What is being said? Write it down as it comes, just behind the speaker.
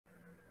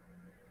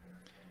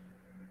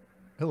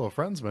Hello,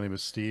 friends. My name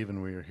is Steve,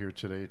 and we are here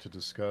today to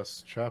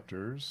discuss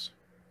chapters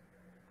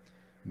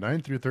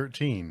 9 through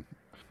 13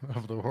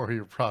 of the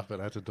Warrior Prophet.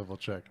 I had to double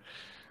check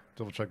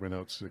my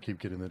notes. I keep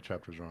getting the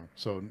chapters wrong.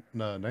 So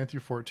 9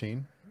 through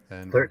 14,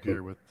 and we're 13.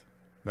 here with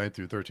 9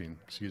 through 13.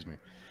 Excuse me.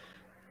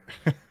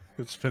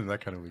 It's been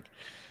that kind of week.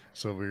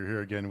 So we're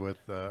here again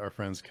with our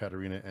friends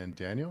Katerina and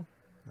Daniel.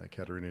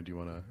 Katerina, do you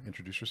want to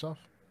introduce yourself?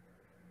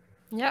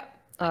 Yeah.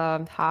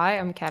 Hi,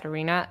 I'm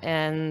Katerina,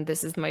 and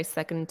this is my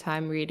second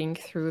time reading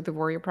through The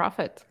Warrior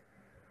Prophet.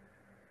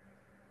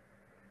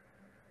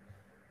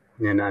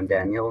 And I'm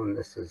Daniel, and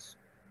this is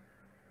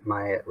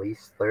my at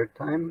least third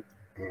time,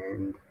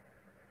 and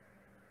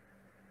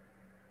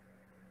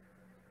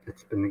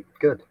it's been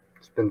good.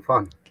 It's been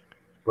fun.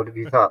 What have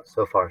you thought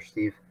so far,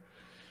 Steve?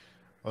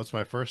 Well, it's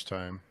my first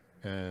time,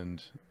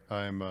 and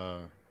I'm.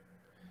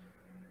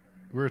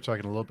 We were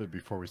talking a little bit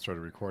before we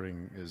started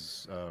recording.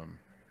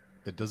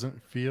 It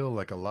doesn't feel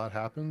like a lot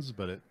happens,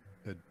 but it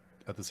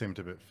at the same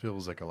time it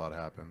feels like a lot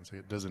happens.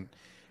 It doesn't.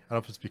 I don't know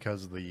if it's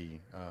because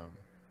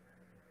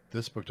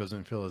this book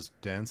doesn't feel as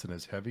dense and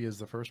as heavy as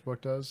the first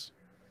book does.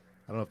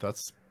 I don't know if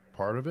that's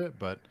part of it,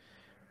 but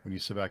when you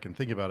sit back and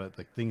think about it,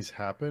 like things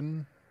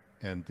happen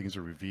and things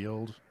are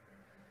revealed,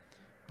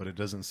 but it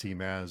doesn't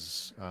seem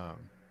as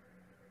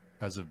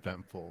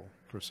eventful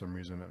for some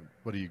reason.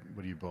 What do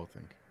you both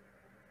think?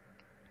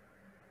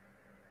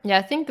 Yeah,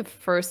 I think the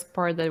first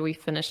part that we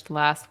finished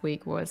last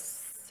week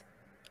was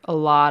a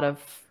lot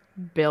of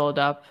build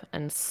up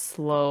and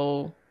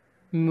slow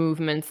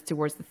movements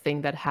towards the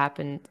thing that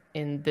happened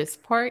in this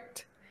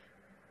part.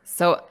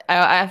 So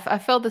I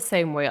felt the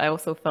same way. I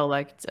also felt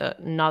like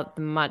not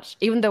much,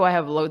 even though I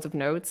have loads of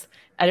notes,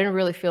 I didn't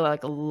really feel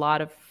like a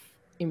lot of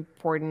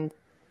important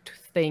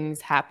things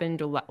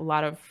happened, a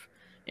lot of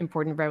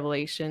important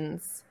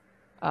revelations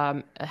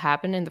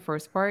happened in the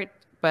first part.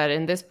 But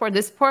in the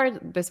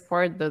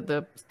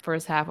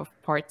first half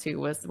of part two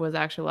was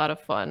actually a lot of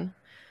fun,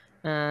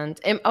 and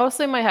it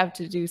also might have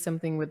to do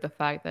something with the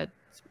fact that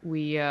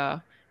we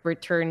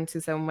return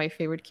to some of my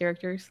favorite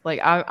characters.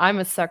 Like I'm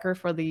a sucker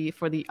for the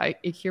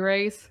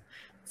Ikureis,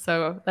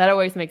 so that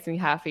always makes me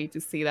happy to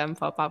see them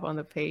pop up on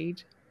the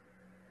page.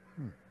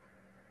 Hmm.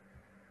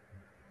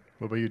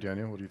 What about you,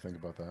 Daniel? What do you think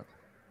about that?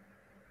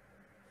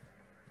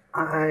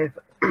 I've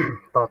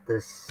thought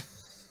this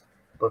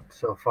book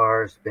so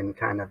far has been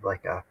kind of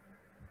like a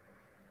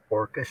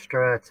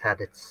orchestra. It's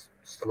had its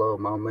slow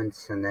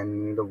moments, and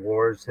then the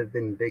wars have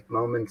been big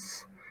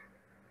moments.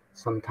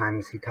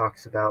 Sometimes he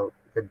talks about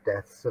the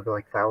deaths of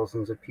like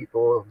thousands of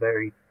people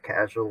very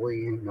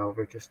casually and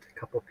over just a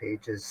couple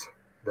pages.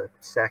 The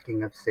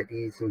sacking of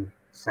cities and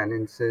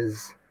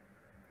sentences,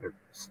 or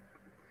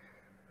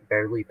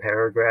barely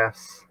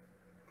paragraphs.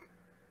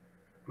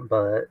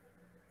 But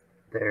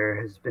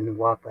there has been a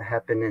lot that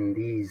happened in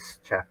these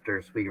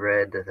chapters we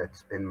read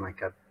that's been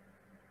like a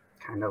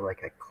kind of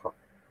like a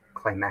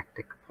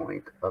climactic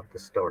point of the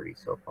story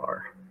so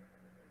far.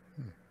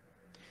 Hmm.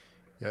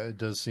 Yeah, it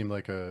does seem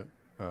like a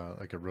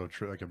road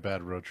trip, like a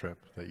bad road trip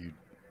that you.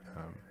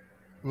 Um,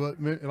 well,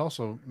 it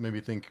also made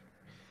me think.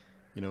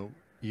 You know,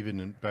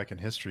 even back in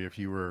history, if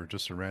you were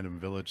just a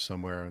random village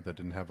somewhere that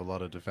didn't have a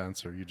lot of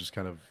defense, or you just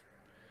kind of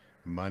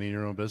minding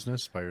your own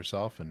business by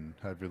yourself and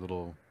have your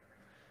little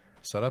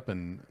setup,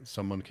 and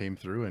someone came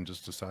through and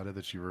just decided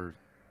that you were,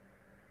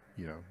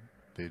 you know,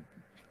 they,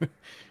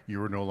 you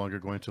were no longer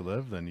going to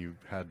live, then you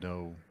had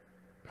no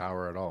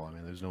power at all. I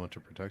mean, there's no one to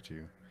protect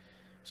you.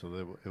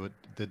 So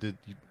they did.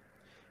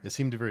 It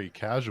seemed very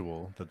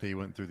casual that they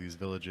went through these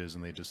villages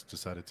and they just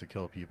decided to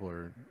kill people.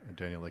 Or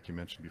Daniel, like you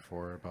mentioned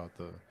before about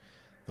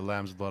the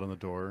lamb's blood on the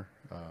door,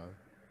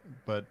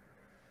 but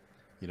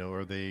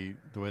or the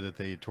way that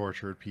they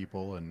tortured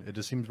people, and it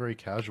just seemed very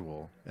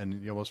casual,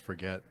 and you almost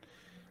forget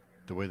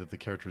the way that the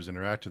characters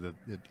interacted. That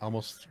it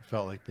almost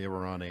felt like they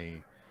were on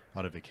a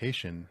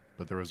vacation,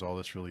 but there was all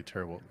this really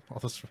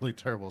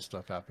terrible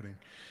stuff happening.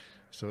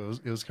 So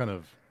it was kind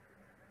of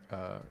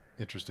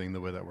interesting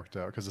the way that worked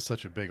out because it's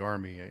such a big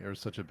army or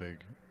such a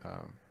big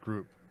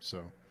group.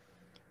 So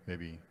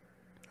maybe,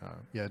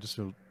 yeah, it just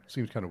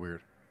seems kind of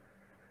weird.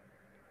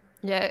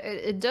 Yeah,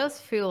 it does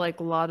feel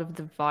like a lot of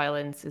the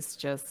violence is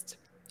just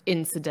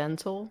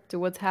incidental to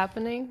what's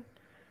happening.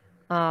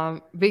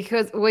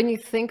 Because when you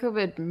think of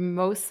it,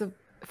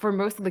 for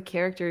most of the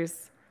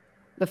characters,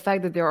 the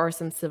fact that there are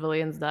some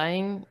civilians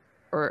dying,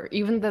 or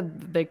even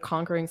that they're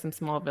conquering some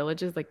small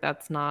villages, like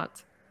that's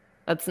not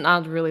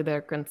really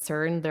their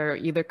concern. They're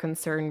either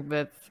concerned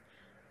with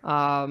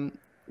um,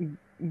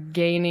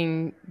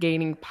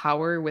 gaining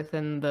power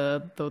within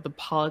the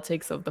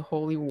politics of the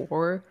Holy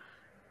War,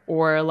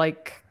 or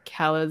like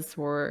Callus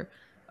or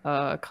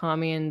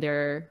Kami, and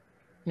they're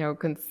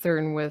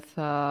concerned with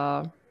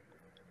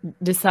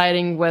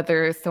deciding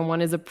whether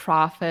someone is a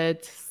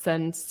prophet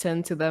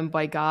sent to them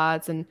by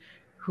gods and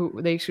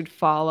who they should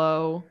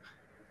follow,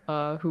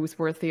 who's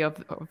worthy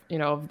of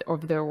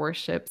their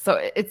worship. So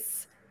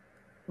it's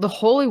the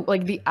holy,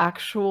 like the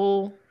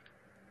actual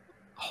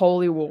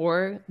holy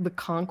war, the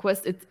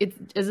conquest.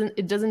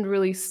 It doesn't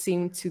really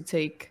seem to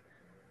take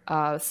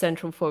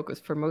central focus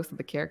for most of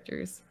the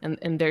characters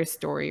and their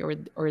story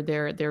or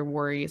their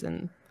worries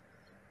and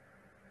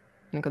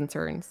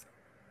concerns.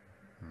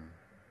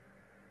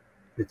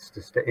 It's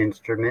just an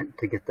instrument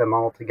to get them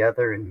all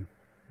together and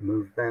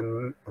move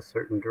them a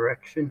certain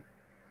direction.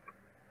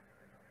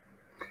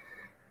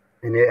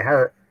 And it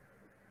had,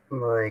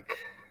 like,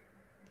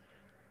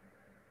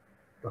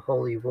 the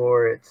Holy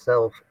War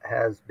itself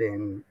has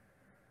been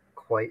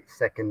quite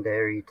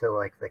secondary to,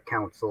 like, the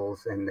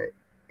councils and the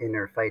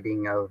inner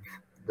fighting of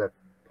the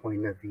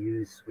point of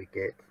views we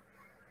get.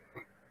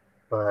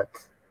 But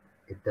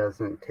it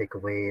doesn't take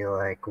away,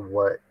 like,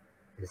 what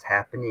is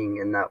happening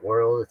in that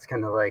world. It's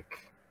kind of like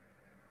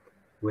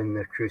when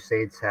the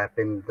Crusades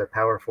happened, the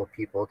powerful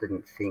people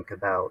didn't think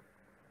about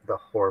the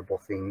horrible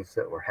things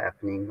that were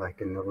happening,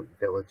 like in the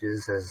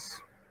villages, as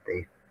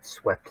they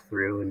swept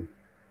through and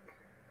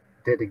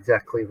did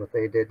exactly what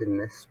they did in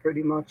this,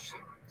 pretty much.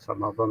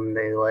 Some of them,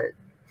 they let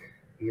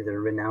either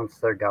renounce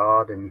their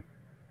god, and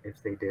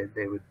if they did,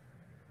 they would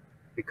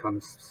become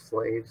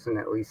slaves and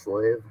at least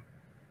live.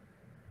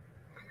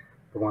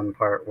 The one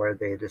part where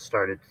they just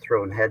started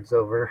throwing heads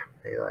over,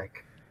 they,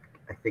 like,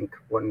 I think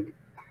one,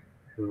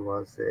 who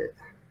was it?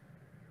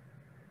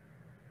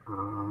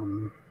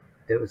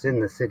 It was in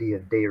the city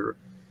of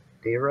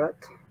Dayrut.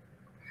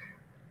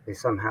 They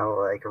somehow,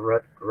 like,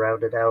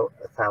 routed out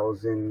a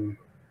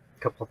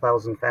couple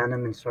thousand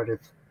Phantom and started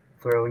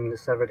throwing the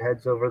severed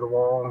heads over the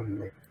wall, and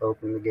they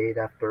opened the gate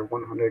after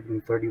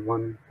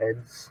 131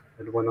 heads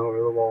had went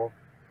over the wall,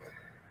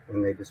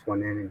 and they just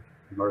went in and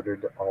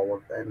murdered all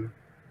of them.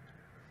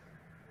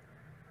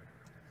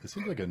 It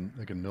seems like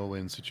a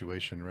no-win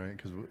situation, right?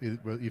 Because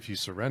if you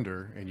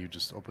surrender and you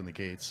just open the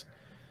gates,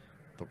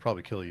 they'll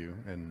probably kill you,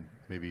 and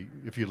maybe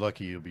if you're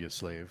lucky, you'll be a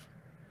slave.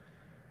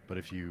 But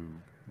if you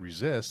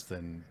resist,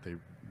 then they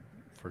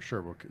for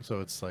sure will. So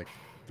it's like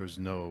there's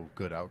no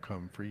good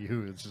outcome for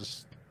you. It's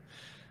just,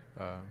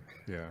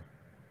 yeah.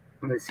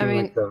 It seemed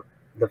like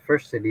the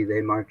first city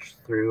they marched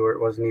through, or it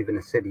wasn't even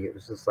a city, it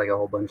was just like a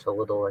whole bunch of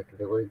little, like,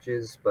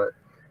 villages, but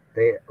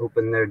they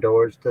opened their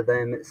doors to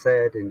them, it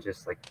said, and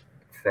just, like,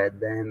 fed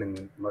them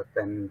and let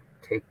them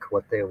take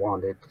what they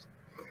wanted,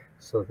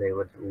 so they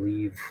would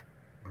leave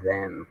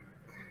them.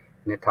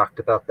 And it talked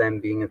about them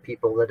being a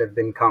people that have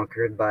been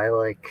conquered by,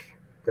 like,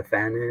 the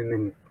Phantom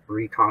and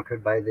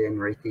reconquered by the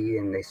Enrithi,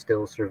 and they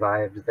still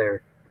survived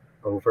their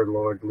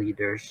overlord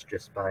leaders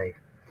just by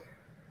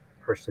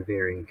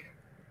persevering.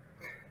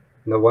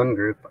 And the one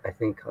group, I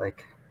think,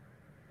 like,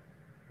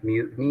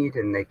 mutinied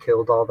and they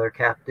killed all their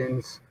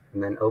captains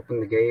and then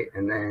opened the gate,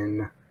 and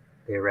then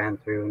they ran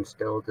through and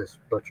still just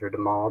butchered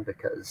them all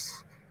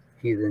because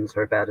heathens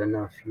are bad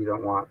enough. You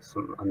don't want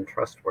some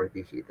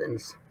untrustworthy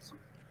heathens.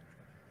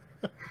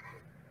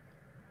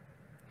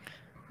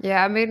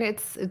 Yeah, I mean,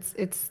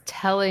 it's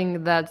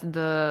telling that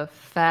the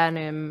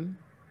Phantom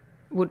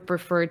would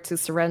prefer to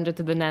surrender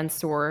to the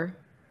Nansor,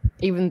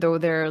 even though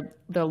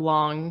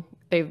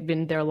they've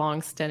been their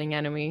long-standing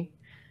enemy.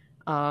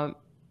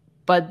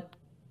 But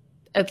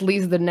at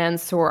least the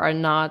Nansor are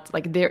not,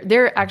 like,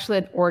 they're actually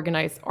an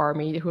organized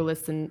army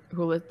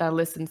that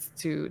listens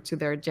to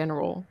their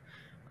general.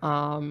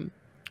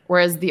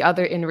 Whereas the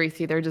other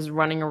Inrithi, they're just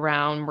running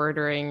around,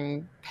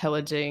 murdering,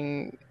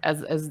 pillaging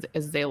as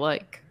they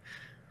like.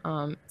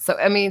 So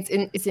I mean,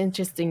 it's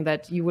interesting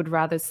that you would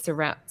rather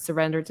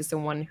surrender to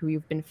someone who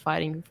you've been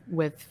fighting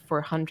with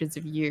for hundreds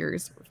of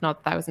years, if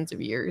not thousands of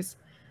years,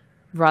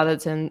 rather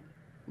than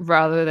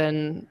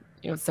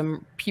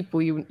some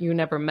people you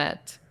never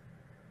met.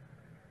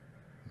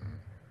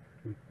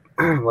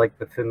 Like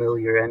the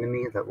familiar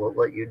enemy that won't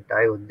let you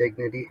die with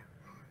dignity,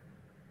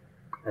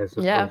 as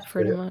opposed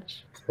pretty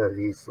much to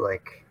these,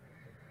 like,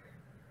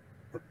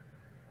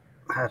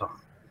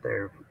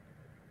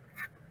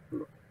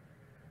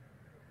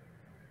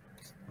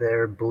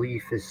 their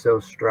belief is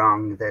so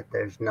strong that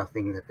there's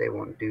nothing that they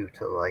won't do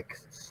to, like,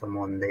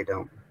 someone they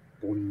don't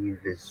believe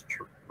is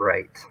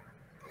right.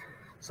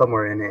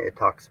 Somewhere in it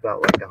talks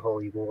about, like, a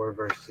holy war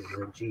versus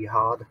a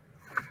jihad,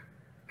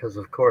 because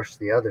of course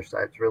the other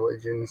side's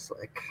religions,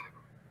 like,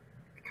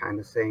 kind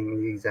of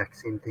saying the exact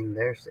same thing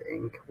they're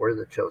saying. We're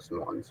the chosen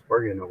ones.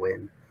 We're gonna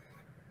win.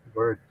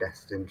 We're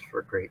destined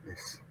for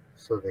greatness.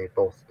 So they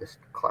both just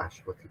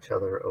clash with each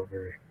other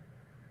over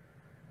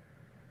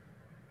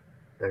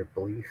their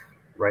belief,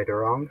 right or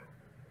wrong.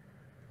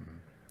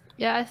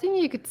 Yeah, I think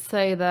you could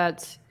say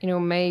that,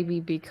 maybe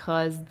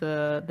because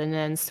the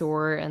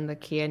Nansor and the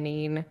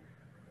Kianin,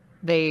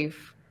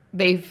 they've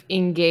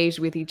engaged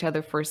with each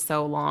other for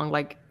so long,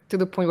 like, to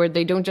the point where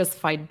they don't just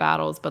fight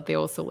battles, but they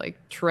also, like,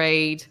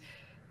 trade.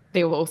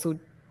 They will also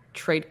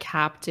trade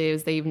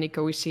captives. They've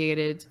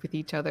negotiated with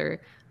each other,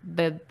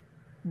 that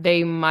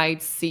they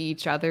might see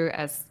each other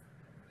as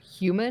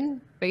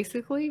human,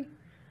 basically,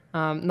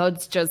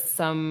 not just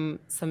some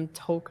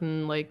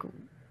token, like,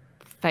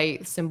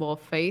 symbol of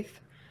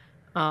faith.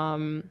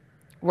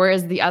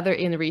 Whereas the other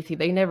Inrithi,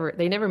 they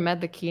never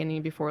met the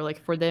Kiani before. Like,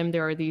 for them,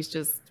 there are these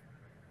just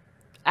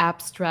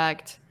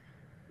abstract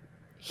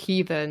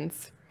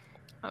heathens,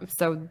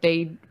 so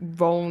they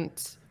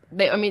won't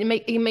I mean,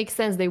 it makes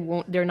sense.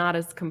 They're not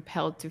as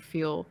compelled to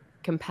feel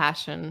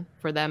compassion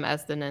for them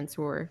as the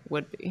Nentur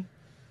would be.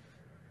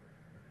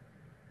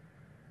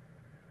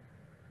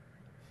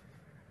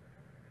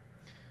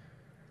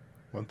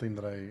 One thing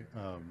that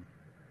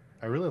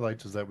I really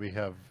liked is that we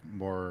have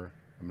more.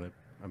 I'm,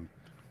 I'm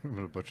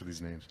gonna butcher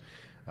these names.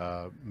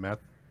 Math,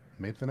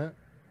 Mathanet,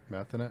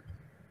 Mathanet.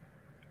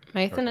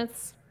 Nathan, Okay,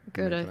 it's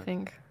good, I Mathanet.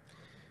 think.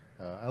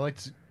 I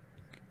liked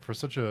for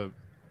such a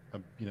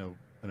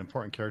an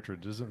important character.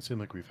 It doesn't seem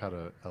like we've had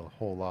a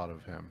whole lot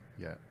of him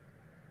yet.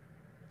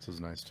 So it's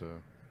nice to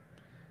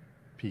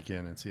peek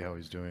in and see how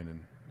he's doing and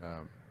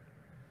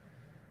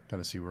kind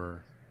of see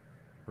where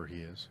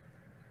he is.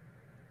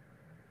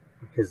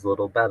 His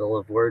little battle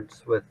of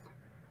words with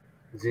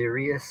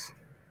Xerius.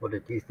 What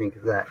did you think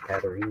of that,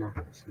 Katerina?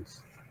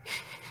 Since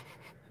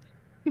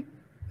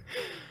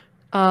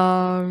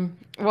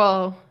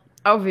Well,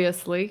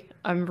 obviously,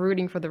 I'm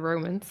rooting for the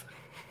Romans.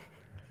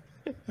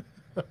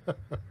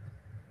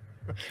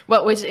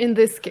 Well, which in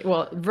this case,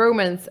 well,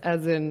 Romans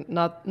as in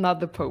not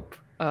the Pope,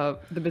 the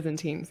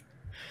Byzantines.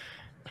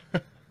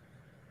 the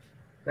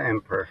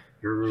Emperor,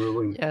 you're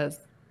ruling. Yes.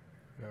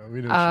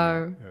 We know what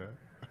you mean.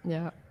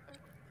 Yeah.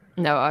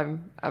 No,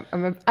 I'm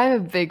a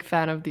big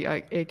fan of the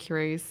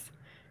Icaries,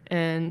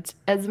 and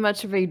as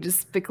much of a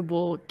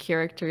despicable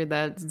character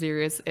that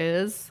Xerius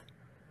is,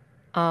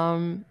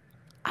 I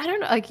don't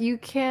know. Like you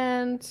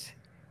can't.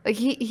 Like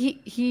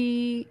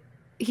he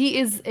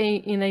is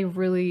in a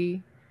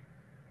really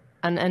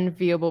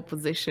unenviable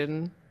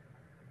position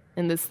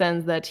in the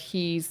sense that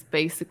he's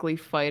basically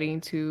fighting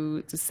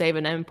to save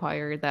an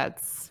empire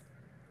that's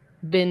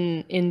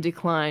been in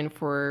decline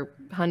for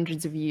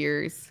hundreds of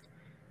years,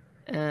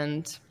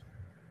 and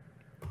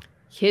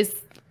his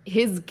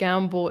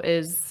gamble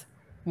is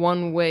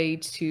one way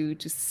to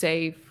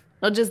save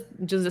not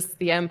just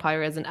the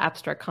empire as an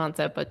abstract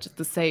concept, but just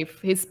to save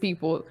his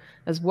people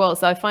as well.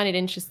 So I find it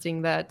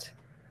interesting that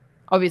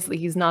obviously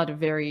he's not a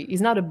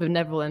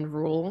benevolent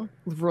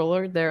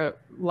ruler. There are a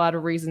lot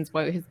of reasons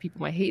why his people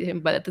might hate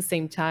him, but at the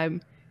same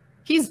time,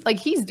 he's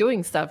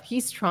doing stuff.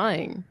 He's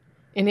trying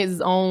in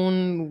his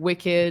own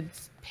wicked,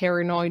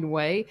 paranoid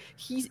way.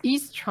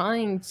 He's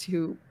trying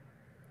to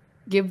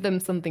give them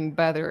something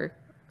better.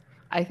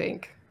 I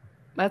think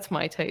that's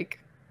my take.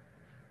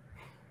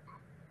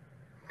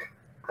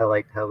 I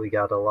liked how we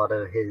got a lot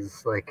of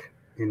his like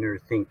inner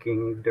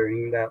thinking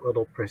during that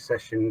little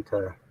procession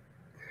to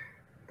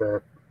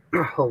the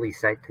holy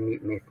site to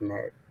meet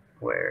Mithnet,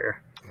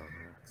 where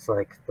it's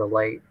like the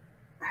light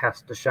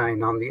has to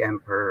shine on the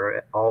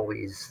emperor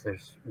always.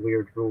 There's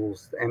weird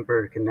rules. The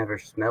emperor can never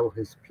smell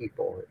his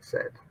people, it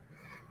said.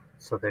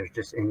 So there's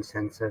just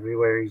incense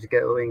everywhere he's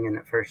going, and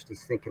at first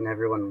he's thinking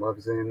everyone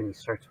loves him, and he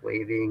starts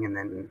waving, and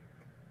then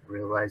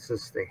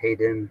realizes they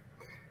hate him.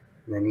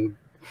 And then he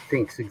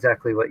thinks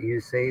exactly what you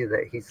say,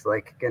 that he's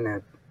like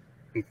gonna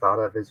be thought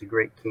of as a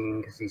great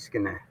king because he's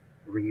gonna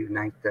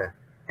reunite the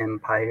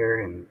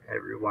empire and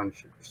everyone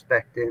should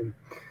respect him.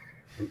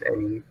 And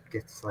then he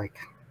gets like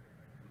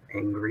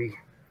angry,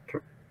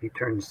 he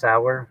turns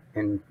sour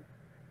and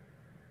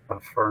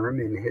firm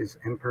in his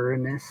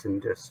emperorness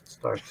and just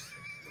starts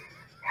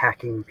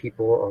hacking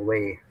people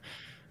away.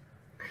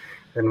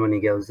 Then when he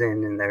goes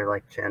in and they're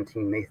like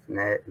chanting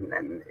Maithanet, and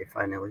then they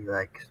finally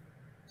like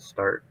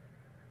start,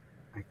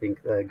 I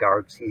think the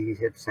guards he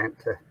had sent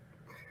to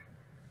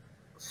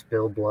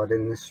spill blood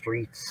in the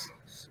streets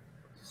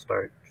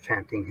start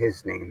chanting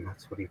his name.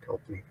 That's what he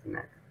told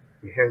Maithanet.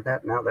 You hear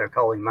that? Now they're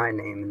calling my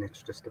name, and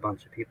it's just a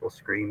bunch of people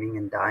screaming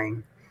and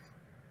dying.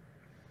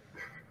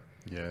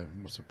 Yeah,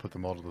 must have put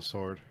them all to the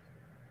sword.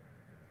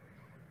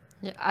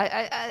 Yeah,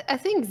 I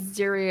think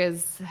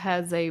Xerius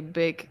has a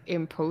big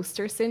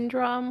imposter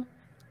syndrome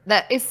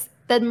that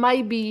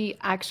might be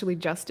actually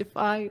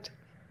justified,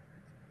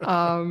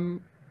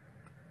 because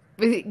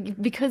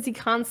he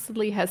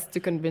constantly has to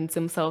convince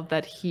himself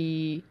that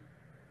he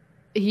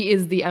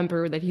is the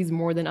emperor, that he's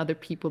more than other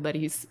people, that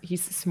he's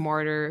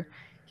smarter,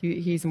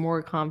 he's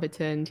more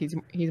competent,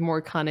 he's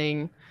more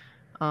cunning,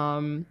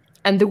 and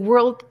the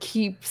world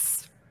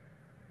keeps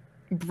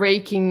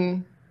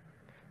breaking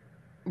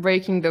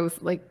those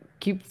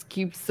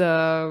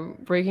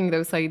breaking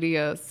those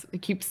ideas.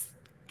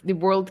 The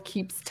world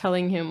keeps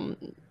telling him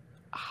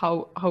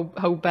how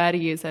bad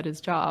he is at his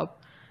job.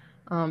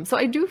 So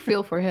I do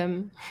feel for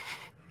him,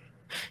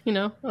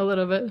 a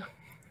little bit.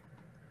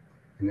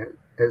 And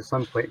at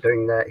some point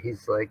during that,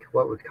 he's like,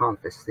 what would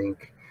Conthus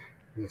think?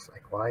 And he's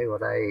like, why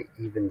would I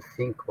even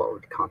think what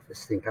would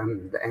Conthus think?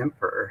 I'm the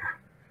emperor.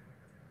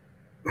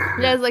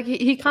 Yeah, it's like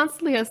he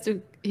constantly has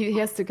to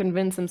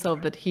convince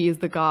himself that he is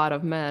the god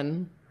of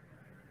men.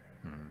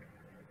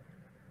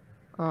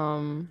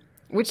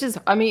 Which is,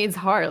 I mean, it's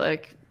hard.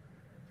 Like,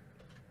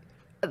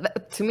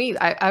 to me,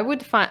 I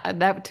would find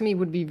that, to me,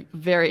 would be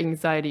very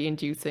anxiety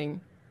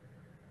inducing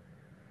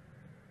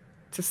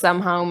to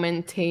somehow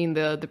maintain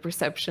the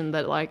perception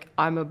that, like,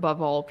 I'm above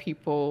all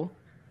people,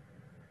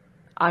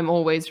 I'm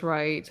always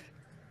right.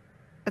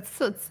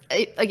 It's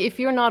like, if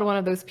you're not one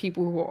of those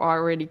people who are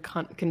already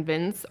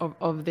convinced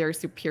of their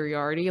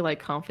superiority,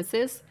 like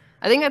Confucius,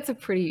 I think it's a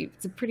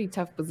pretty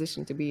tough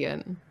position to be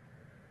in.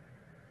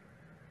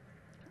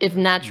 If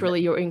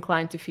naturally you're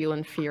inclined to feel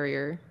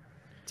inferior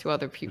to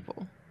other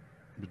people.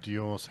 But do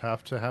you almost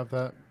have to have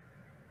that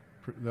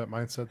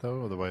mindset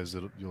though? Otherwise,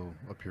 you'll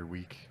appear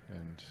weak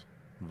and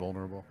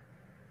vulnerable.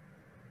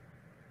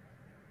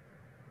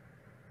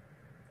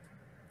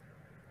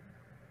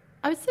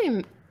 I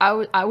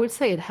would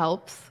say it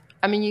helps.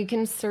 I mean, you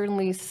can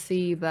certainly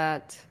see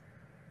that.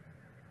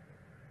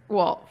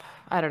 Well,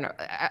 I don't know.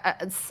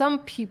 Some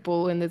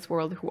people in this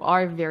world who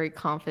are very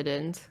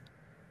confident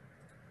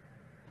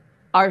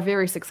are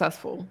very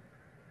successful.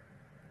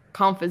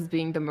 Conf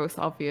being the most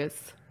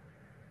obvious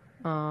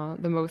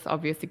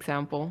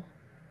example.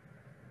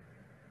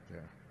 Yeah.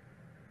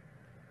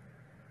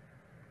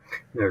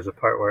 There's a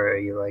part where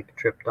he like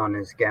tripped on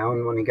his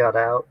gown when he got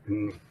out,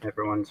 and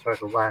everyone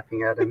started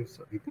laughing at him.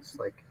 So he just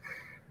like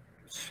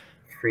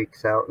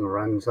freaks out and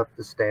runs up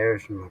the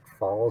stairs and like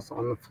falls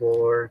on the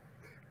floor.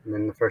 And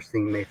then the first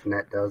thing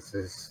Mathonet does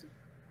is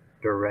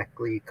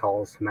directly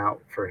calls him out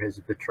for his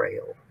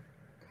betrayal.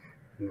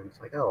 And then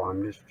it's like, oh,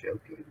 I'm just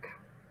joking.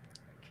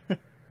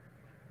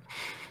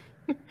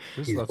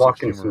 He's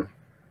walking some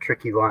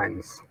tricky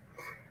lines.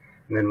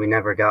 And then we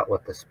never got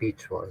what the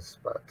speech was,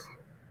 but...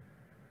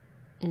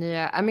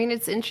 Yeah, I mean,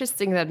 it's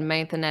interesting that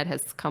Mathonet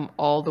has come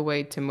all the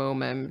way to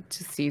Momem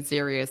to see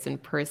Sirius in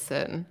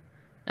person.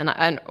 And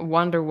I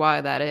wonder why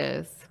that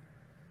is.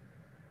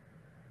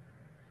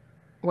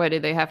 Why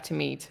did they have to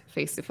meet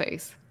face to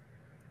face?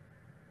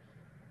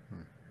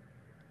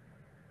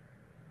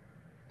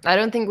 I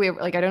don't think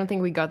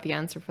we got the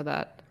answer for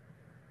that.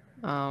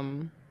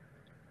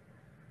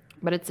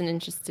 But it's an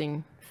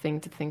interesting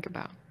thing to think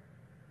about.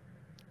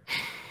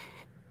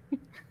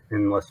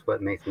 Unless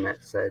what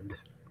Mathonet said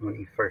when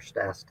he first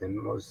asked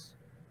him was,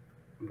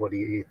 what do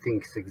you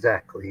think's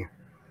exactly?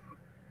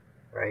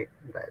 Right?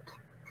 That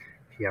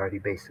he already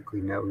basically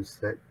knows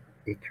that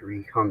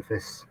Ikari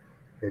Honfis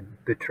had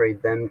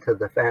betrayed them to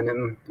the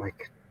Phantom,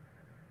 like...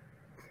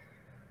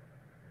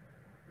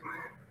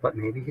 But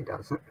maybe he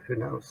doesn't. Who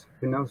knows?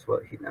 Who knows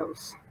what he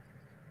knows?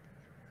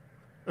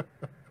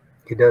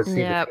 He does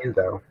see the few,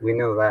 though. We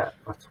know that.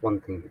 That's one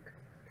thing.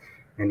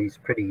 And he's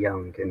pretty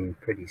young and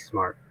pretty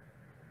smart.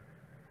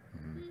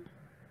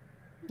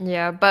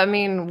 Yeah, but I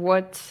mean,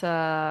 what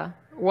can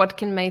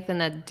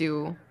Mathonet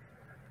do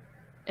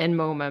in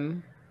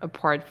Momem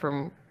apart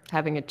from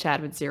having a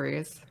chat with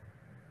Sirius?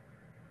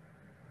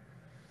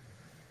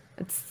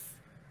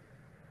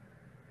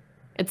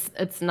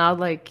 It's not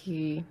like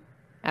he,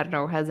 I don't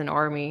know, has an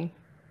army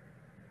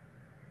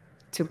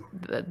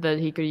that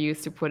he could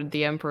use to put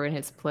the Emperor in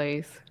his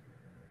place.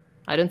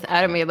 I don't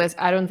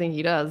think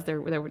he does.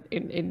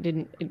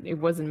 It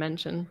wasn't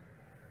mentioned.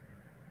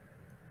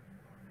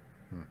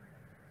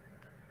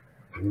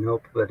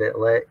 Nope, but it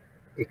let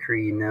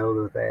Ikari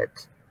know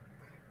that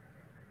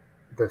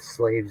the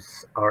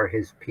slaves are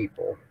his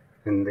people,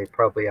 and they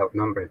probably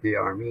outnumber the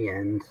army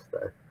and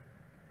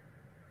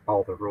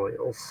all the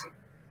royals.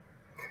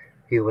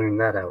 He learned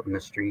that out in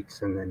the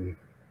streets, and then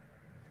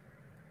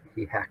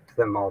he hacked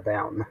them all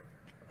down.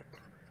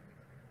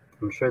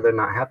 I'm sure they're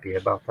not happy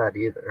about that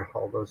either,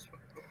 all those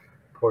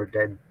poor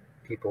dead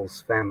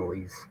people's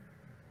families.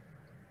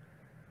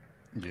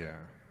 Yeah.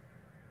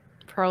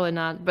 Probably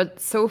not, but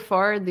so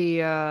far the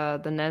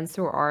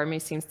Nensor army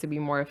seems to be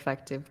more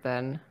effective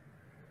than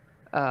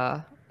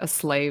a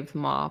slave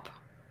mob.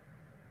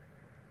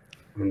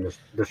 And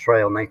the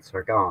Shriel Knights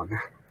are gone.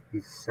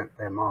 He's sent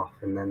them off,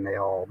 and then they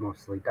all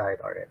mostly died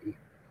already.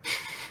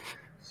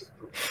 So.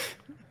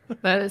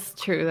 That is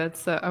true.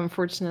 That's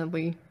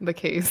unfortunately the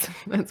case.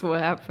 That's what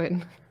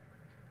happened.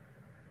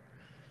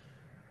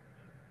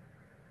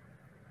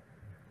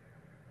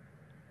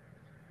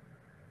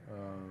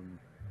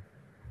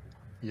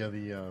 Yeah,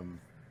 the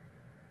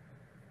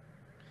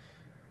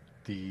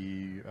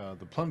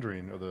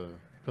plundering or the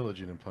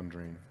pillaging and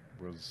plundering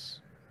was.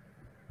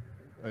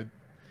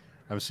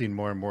 I'm seeing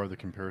more and more of the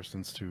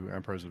comparisons to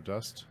Empires of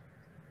Dust.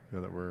 You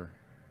know,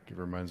 it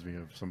reminds me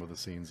of some of the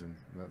scenes in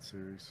that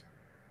series.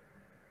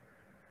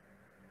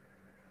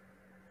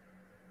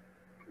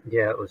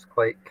 Yeah, it was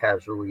quite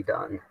casually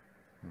done.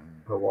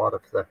 A lot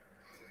of the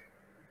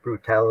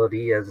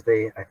brutality, I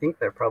think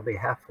they're probably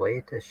halfway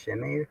to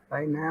Shimei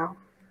by now,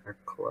 or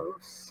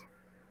close.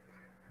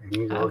 I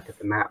need to look at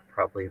the map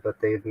probably, but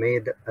they've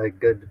made a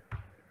good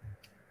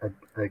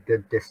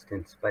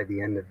distance by the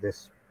end of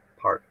this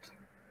part.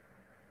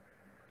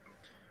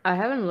 I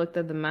haven't looked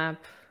at the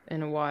map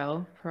in a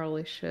while.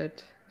 Probably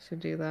should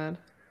do that.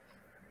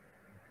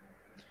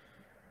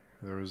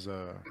 There was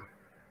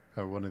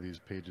one of these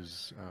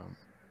pages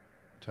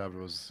tabbed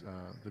was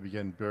they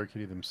began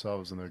barricading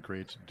themselves in their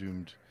great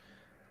doomed.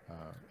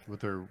 With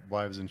their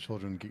wives and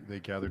children, they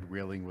gathered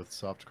wailing with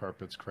soft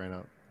carpets, crying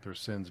out their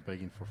sins,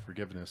 begging for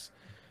forgiveness.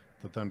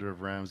 The thunder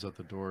of rams at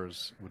the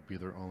doors would be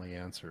their only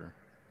answer,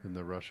 in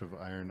the rush of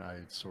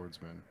iron-eyed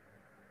swordsmen.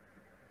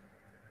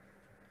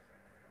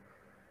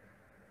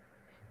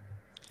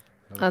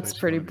 That's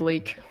pretty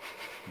bleak.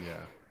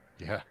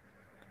 Yeah.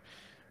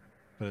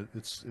 But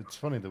it's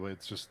funny the way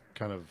it's just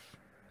kind of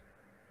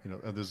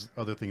there's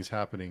other things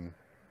happening,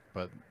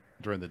 but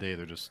during the day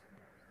they're just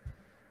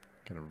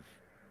kind of,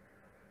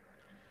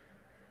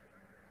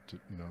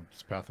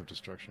 this path of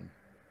destruction.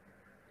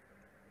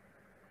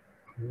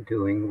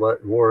 Doing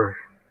what war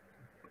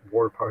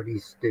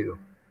parties do,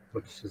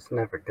 which is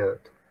never good.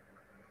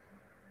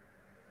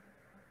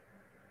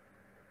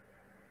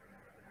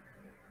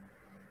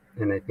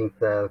 And I think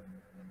the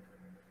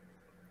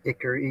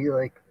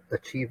Ikari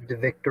achieved a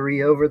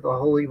victory over the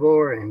Holy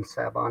War, and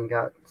Sabon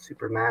got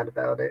super mad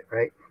about it,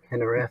 right?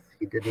 Hinnereth,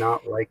 he did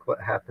not like what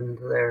happened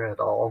there at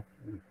all.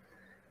 And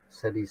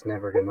said he's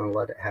never going to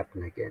let it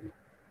happen again.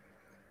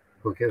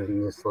 We'll give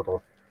him this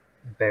little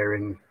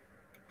barren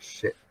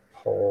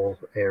shithole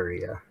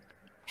area.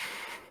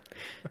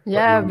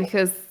 Yeah,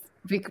 because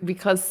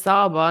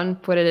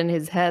Sabon put it in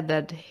his head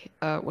that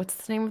what's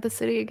the name of the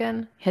city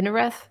again?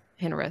 Hinnereth.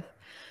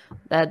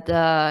 That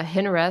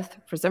Hinnereth,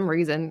 for some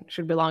reason,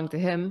 should belong to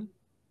him,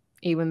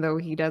 even though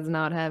he does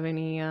not have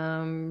any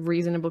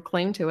reasonable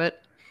claim to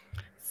it.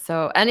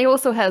 So, and he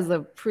also has a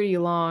pretty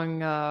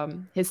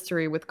long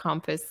history with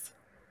Comfis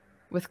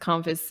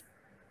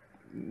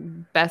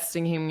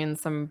besting him in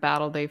some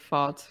battle they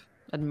fought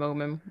at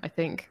Momim, I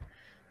think.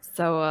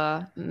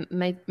 So,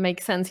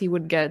 makes sense he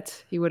would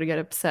get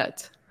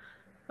upset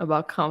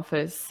about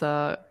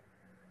Comfis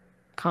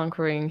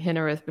conquering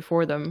Hinnerith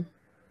before them.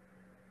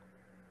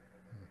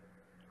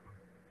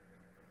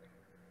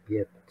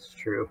 Yep, it's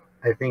true.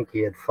 I think he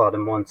had fought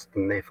him once,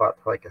 and they fought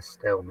like a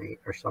stalemate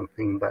or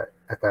something, but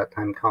at that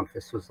time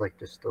Comfis was like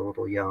just a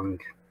little young,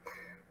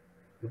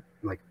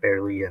 like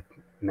barely a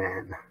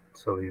man,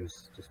 so he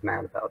was just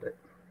mad about it.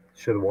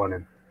 Should have won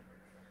him.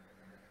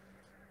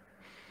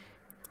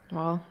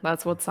 Well,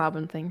 that's what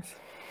Sabin thinks.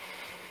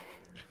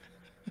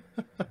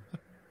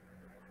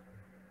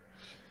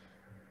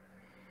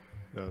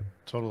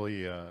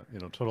 Totally,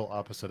 total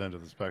opposite end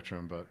of the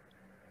spectrum, but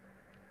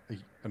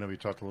I know we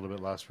talked a little bit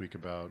last week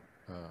about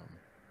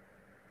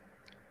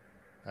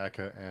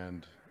Akka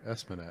and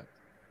Esmenet,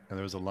 and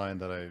there was a line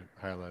that I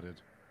highlighted.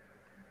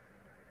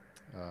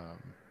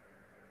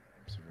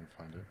 See if I can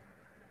find it.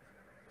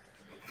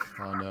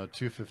 On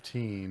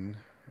 215,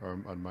 or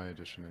on my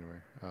edition anyway.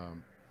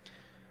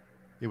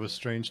 It was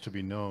strange to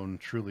be known,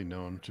 truly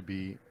known, to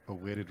be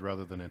awaited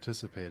rather than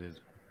anticipated,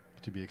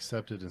 to be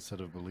accepted instead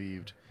of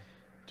believed,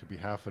 to be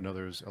half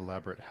another's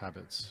elaborate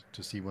habits,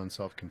 to see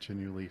oneself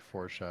continually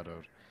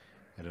foreshadowed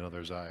in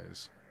another's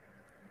eyes.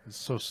 It's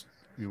so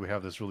we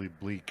have this really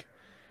bleak,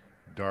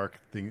 dark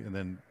thing, and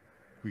then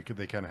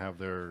they kind of have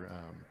their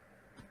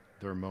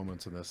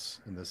moments in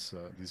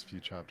these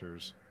few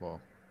chapters, well,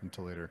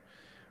 until later,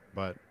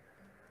 but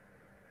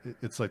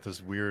it's like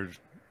this weird,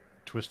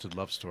 twisted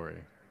love story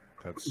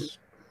that's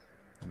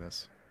in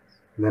this.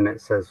 And then it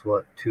says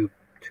what, two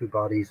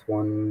bodies,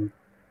 one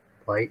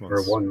light,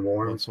 or one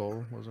warmth? One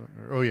soul, was it?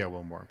 Oh yeah,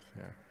 one warmth,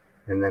 yeah.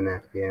 And then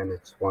at the end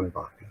it's one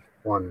body.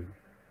 One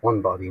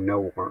body,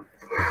 no warmth.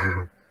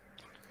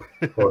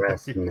 For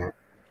Esmenet.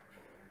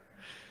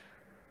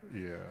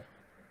 Yeah.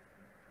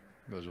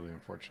 That was really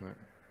unfortunate.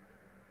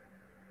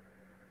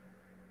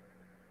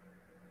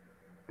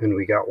 And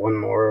we got one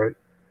more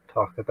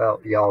talk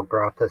about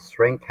Yalgrath's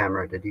rank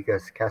hammer. Did you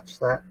guys catch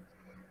that?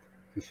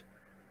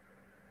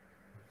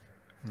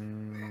 I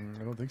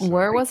don't think so.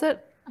 Where was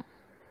it?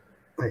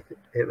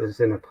 It was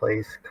in a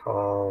place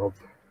called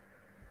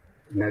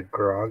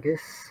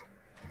Nagragus,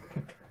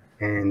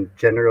 and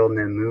General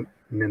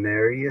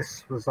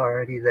Nemerius was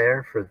already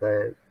there for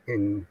the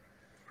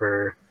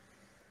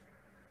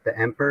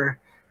Emperor,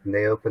 and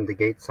they opened the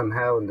gate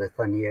somehow, and the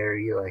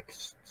Thunieri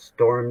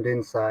stormed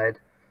inside,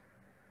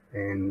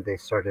 and they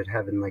started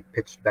having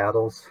pitched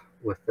battles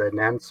with the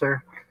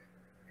Nancer,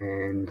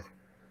 and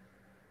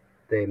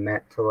they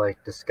met to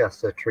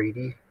discuss a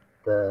treaty.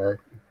 The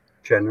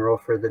general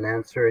for the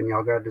Nancer and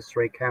Yalgrath's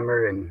rank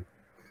hammer, and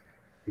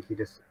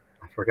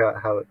I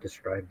forgot how it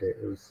described it.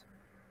 It was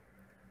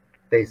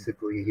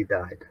basically he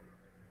died.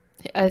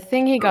 I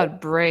think he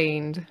got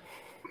brained.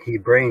 He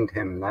brained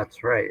him,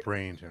 that's right.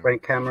 Brained him.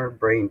 Rank hammer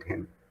brained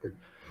him.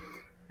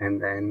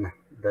 And then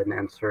the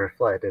Nancer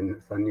fled,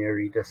 and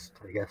Thunieri just,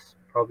 I guess,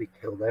 probably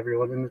killed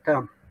everyone in the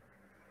town.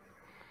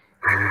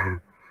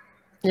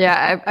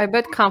 Yeah, I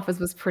bet Comfis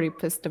was pretty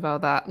pissed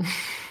about that.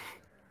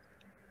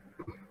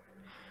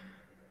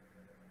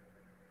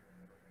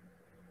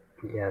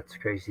 Yeah, it's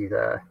crazy.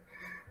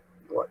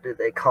 What do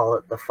they call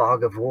it? The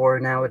fog of war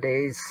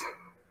nowadays.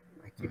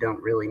 You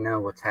don't really know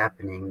what's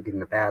happening in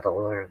the battle,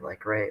 or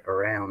right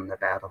around the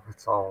battle.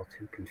 It's all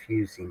too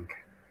confusing.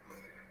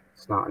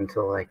 It's not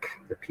until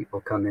the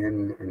people come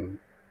in and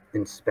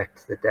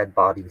inspect the dead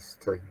bodies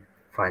till you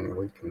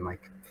finally can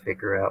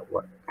figure out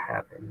what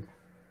happened.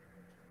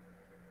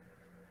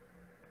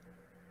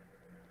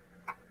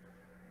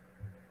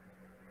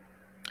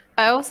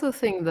 I also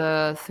think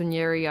the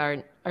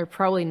Thunieri are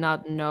probably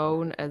not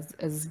known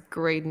as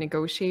great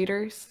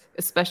negotiators,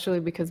 especially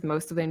because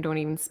most of them don't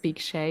even speak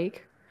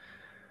Shake.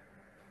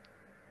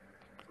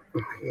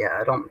 Yeah,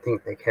 I don't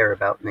think they care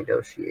about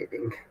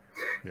negotiating.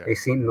 Yeah. They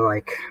seem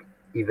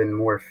even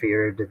more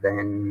feared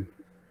than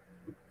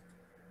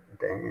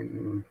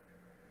then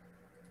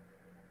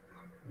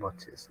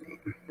what's his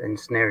name? Then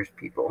Snare's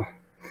people.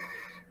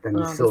 Then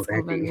the The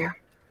Sylvanti. Sylvanti.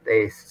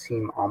 They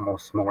seem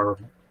almost more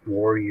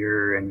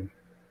warrior and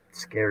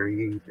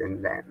scary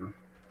than them.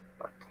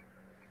 But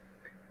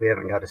we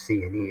haven't got to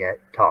see any yet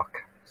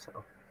talk,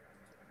 so.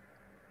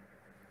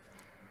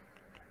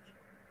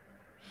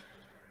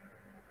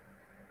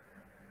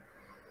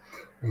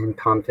 And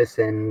Confus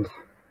and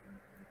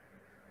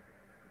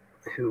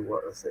who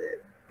was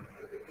it?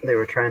 They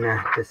were trying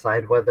to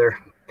decide whether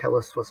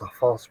Kellis was a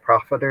false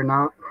prophet or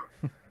not.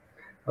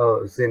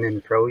 Oh, Zin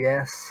and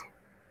Proyas.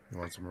 You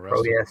want some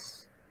arrested?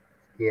 Proyas,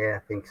 yeah,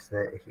 thinks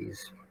that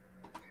he's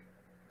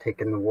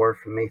taken the war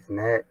from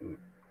Mathanet and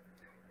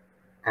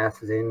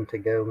asks Zin to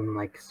go and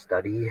like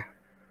study,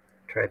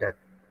 try to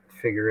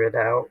figure it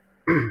out.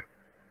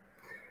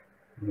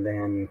 And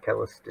then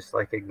Kellis just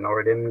like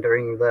ignored him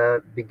during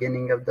the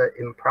beginning of the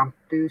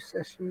impromptu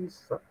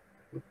sessions. I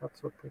think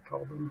that's what they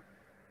called them.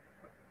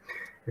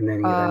 And then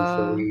he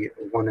eventually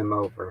won him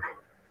over.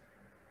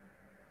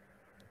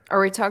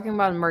 Are we talking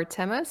about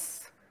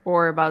Martemis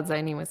or about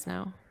Zynemus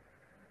now?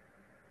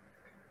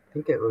 I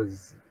think it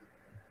was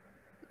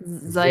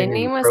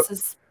Zynemus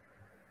is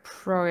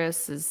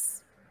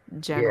Proyas's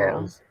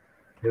general.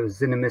 Yeah, it was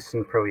Zynemus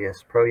and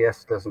Proyas.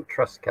 Proyas doesn't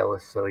trust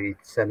Kellis, so he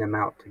sent him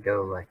out to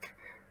go like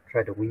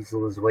try to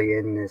weasel his way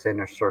in his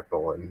inner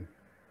circle and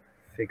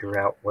figure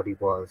out what he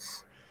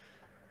was.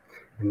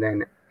 And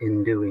then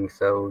in doing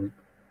so,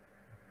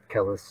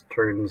 Kellis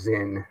turns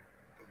in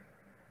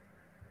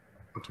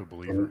to a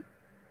believer. And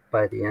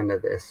by the end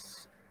of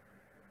this,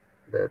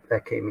 the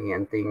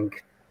Ekamian thing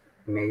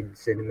made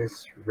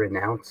Zynemus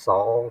renounce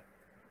all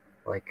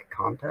like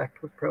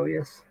contact with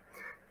Proyas.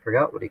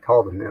 Forgot what he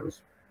called him. It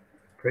was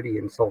pretty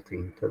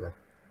insulting to the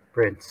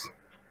prince.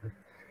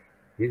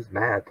 He was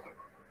mad.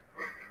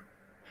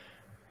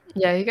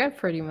 Yeah, he got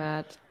pretty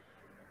mad.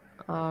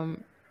 But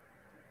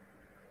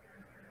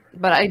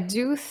I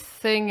do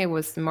think it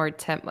was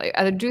Martemis.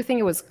 I do think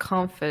it was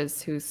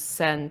Confus who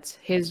sent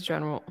his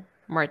general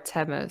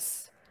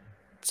Martemis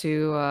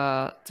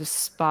to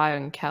spy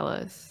on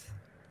Kellis.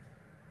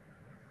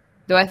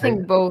 Though I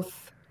think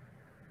both.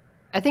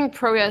 I think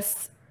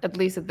Proyas, at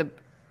least at the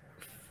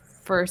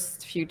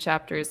first few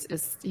chapters,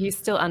 he's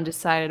still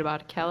undecided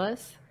about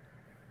Kellis.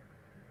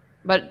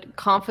 But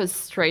Confus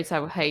straight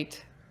up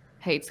hates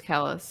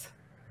Kellis.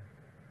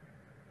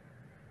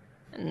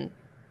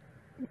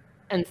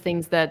 And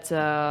thinks that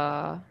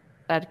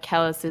that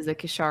Kellis is a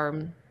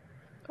Kisharim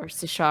or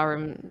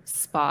Sisharim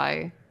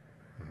spy,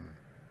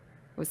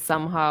 was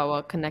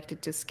somehow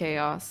connected to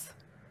Chaos.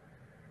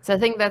 So I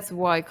think that's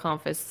why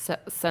Confus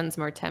sends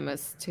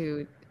Martemis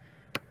to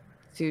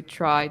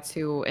try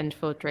to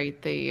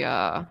infiltrate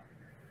the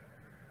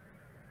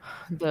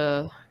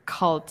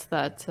cult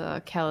that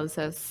Kellis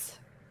has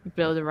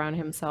built around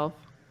himself.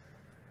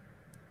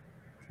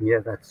 Yeah,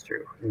 that's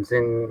true. And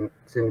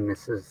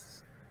Zynemus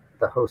is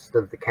the host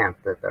of the camp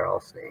that they're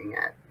all staying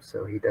at,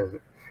 so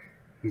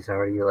he's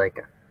already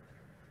like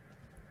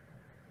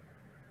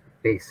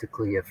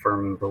basically a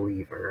firm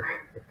believer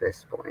at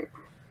this point.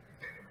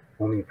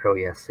 Only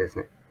Proyas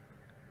isn't.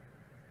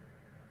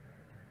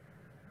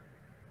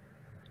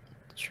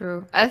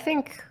 True. I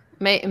think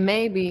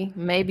maybe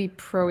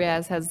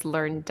Proyas has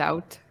learned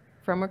doubt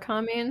from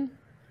Akamian.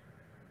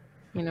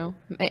 You know,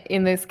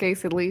 in this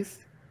case at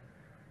least.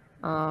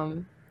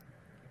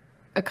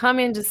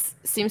 Akamian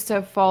just seems to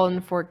have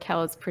fallen for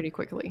Kellis pretty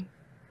quickly.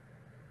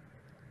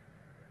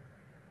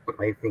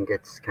 I think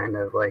it's kind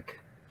of like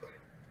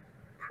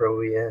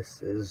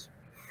Proyas is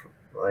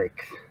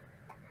like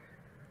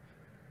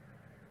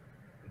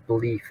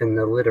belief in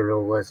the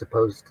literal as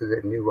opposed to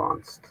the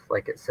nuanced,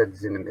 like it said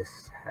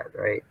Zynemus had,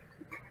 right?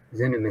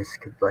 Zynemus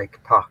could like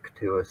talk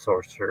to a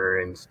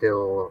sorcerer and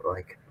still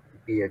like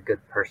be a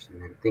good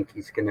person and think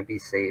he's going to be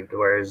saved,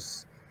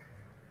 whereas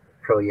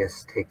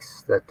Proyas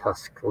takes the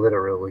tusk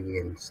literally,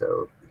 and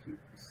so he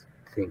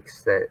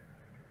thinks that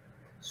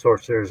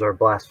sorcerers are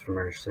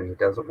blasphemers, and he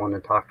doesn't want to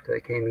talk to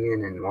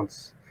Akamian and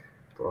wants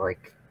to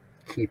like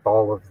keep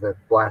all of the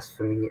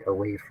blasphemy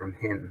away from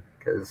him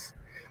because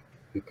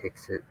he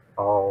takes it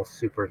all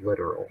super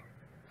literal.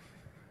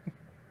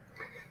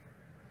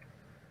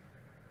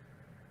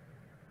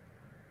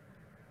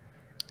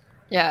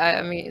 Yeah,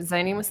 I mean,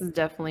 Zynemus is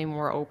definitely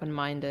more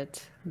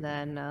open-minded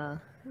than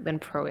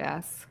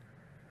Proyas.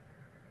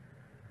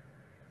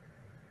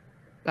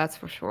 That's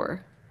for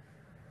sure.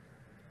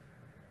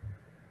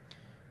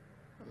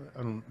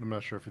 I'm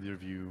not sure if either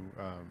of you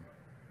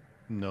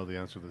know the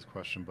answer to this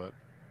question, but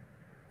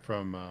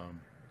from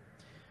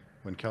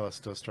when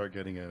Kellis does start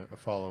getting a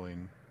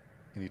following,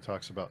 and he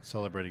talks about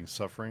celebrating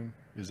suffering,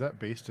 is that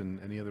based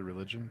in any other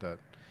religion? That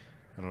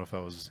I don't know if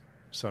that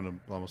sounded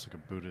almost like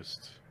a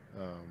Buddhist.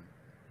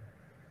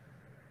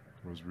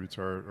 Where his roots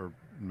are, or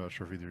I'm not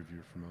sure if either of you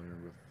are familiar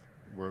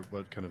with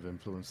what kind of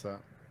influenced that.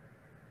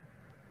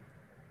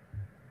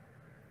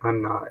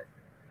 I'm not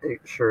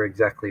sure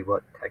exactly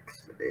what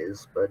text it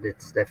is, but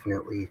it's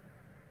definitely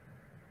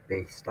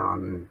based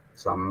on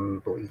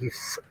some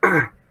beliefs.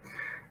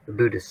 the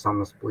Buddhists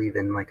almost believe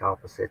in like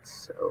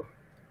opposites, so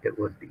it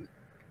would be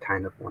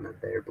kind of one of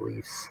their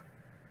beliefs.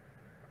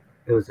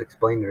 It was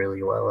explained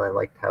really well. I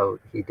liked how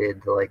he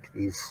did like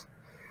these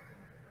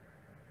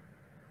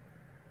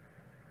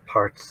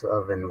parts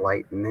of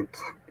enlightenment.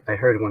 I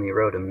heard when he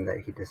wrote them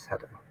that he just had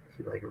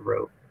he like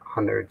wrote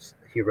hundreds.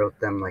 He wrote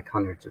them like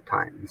hundreds of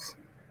times,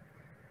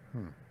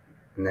 and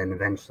then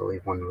eventually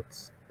one would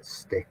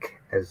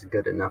stick as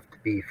good enough to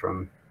be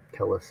from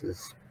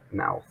Kellis's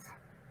mouth.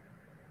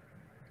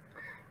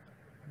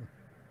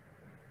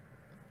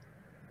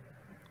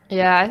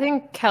 Yeah, I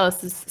think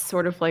Kellis is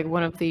sort of like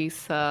one of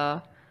these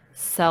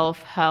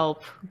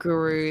self-help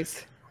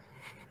gurus.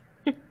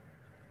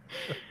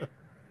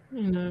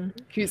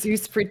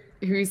 Who's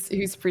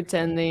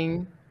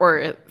pretending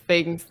or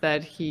thinks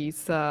that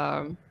he's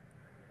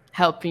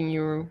helping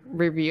you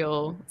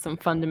reveal some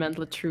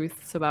fundamental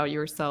truths about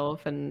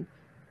yourself, and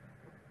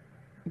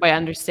by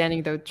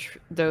understanding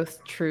those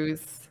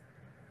truths,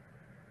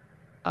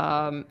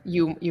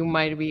 you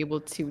might be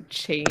able to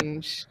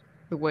change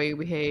the way you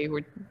behave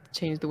or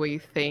change the way you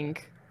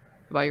think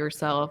about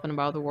yourself and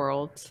about the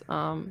world.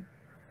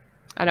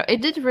 I know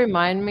it did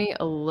remind me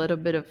a little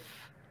bit of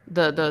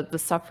the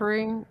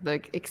suffering,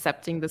 like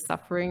accepting the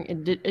suffering.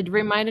 It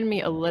reminded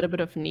me a little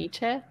bit of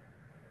Nietzsche.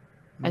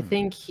 I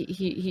think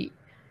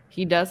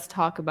he does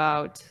talk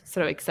about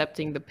sort of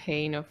accepting the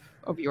pain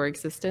of your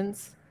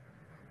existence.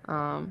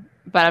 But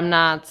I'm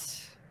not,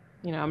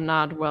 I'm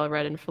not well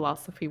read in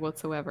philosophy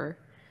whatsoever,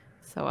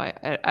 so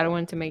I don't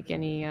want to make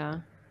any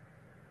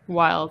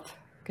wild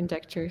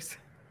conjectures.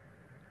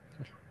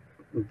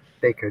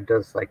 Bakker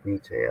does like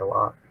Nietzsche a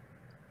lot.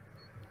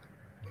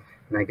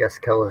 And I guess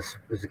Kellis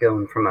was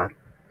going from a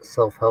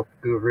self-help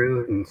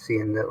guru and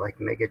seeing that like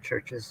mega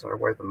churches are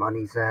where the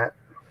money's at.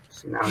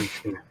 So now he's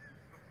going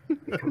to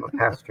become a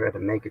pastor at a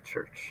mega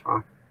church,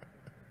 huh?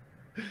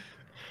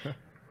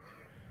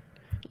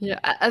 Yeah,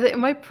 I think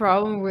my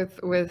problem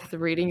with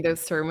reading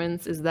those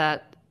sermons is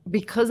that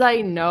because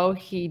I know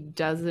he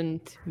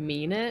doesn't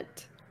mean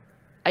it,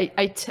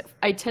 I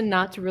tend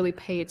not to really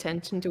pay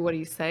attention to what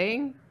he's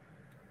saying.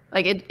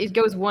 Like it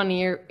goes one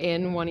ear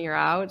in, one ear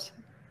out.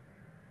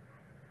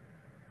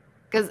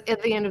 Because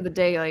at the end of the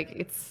day,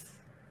 like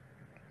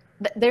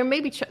there may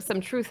be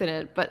some truth in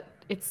it, but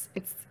it's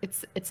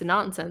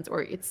nonsense,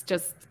 or it's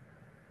just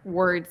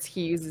words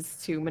he uses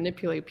to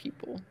manipulate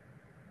people.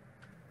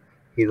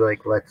 He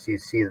like lets you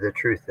see the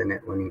truth in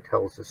it when he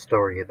tells a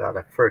story about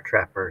a fur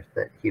trapper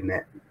that he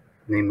met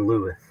named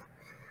Lewis,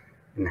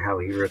 and how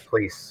he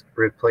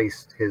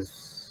replaced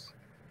his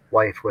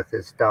wife with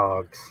his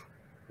dogs.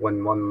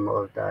 When one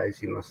love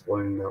dies, you must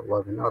learn to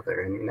love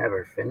another, and he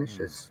never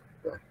finishes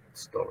the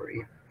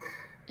story.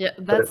 Yeah,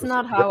 that's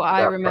not how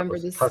I remember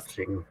this.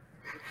 Touching.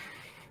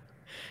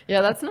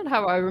 Yeah, that's not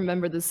how I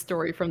remember this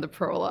story from the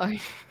prologue.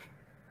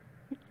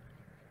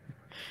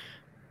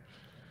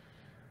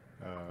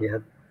 Yeah,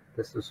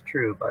 this is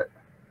true, but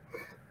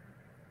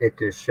it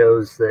just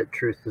shows that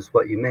truth is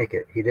what you make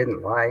it. He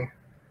didn't lie.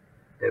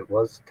 It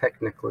was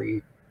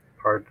technically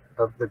part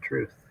of the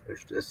truth.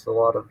 There's just a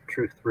lot of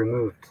truth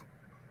removed.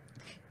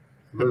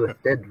 Lewis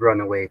did run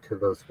away to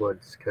those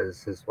woods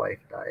because his wife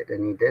died,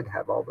 and he did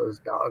have all those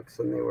dogs,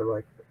 and they were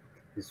like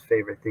his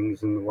favorite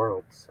things in the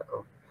world.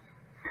 So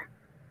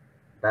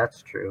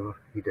that's true.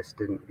 He just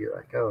didn't be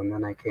like, oh, and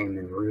then I came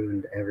and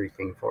ruined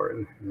everything for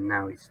him, and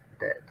now he's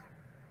dead.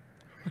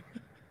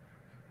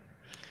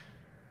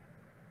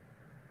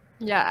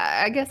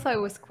 Yeah, I guess I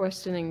was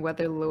questioning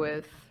whether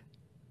Lewis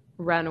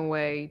ran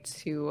away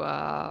to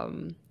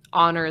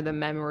honor the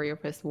memory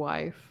of his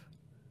wife,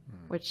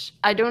 which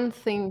I don't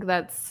think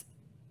that's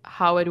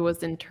how it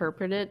was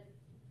interpreted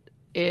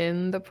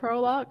in the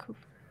prologue.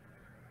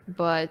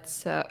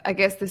 But I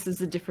guess this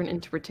is a different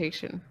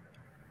interpretation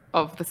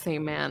of the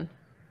same man.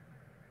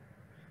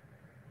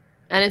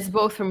 And it's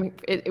both from,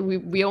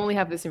 we only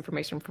have this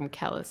information from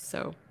Kellis,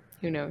 so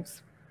who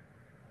knows?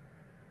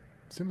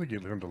 It seemed like you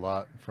learned a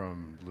lot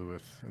from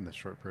Lewis in the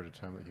short period of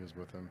time that he was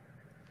with him.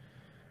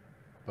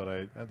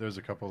 But there's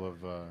a couple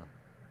of,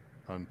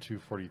 on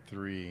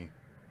 243,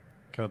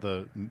 kind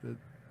of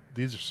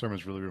these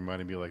sermons really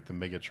reminded me of like the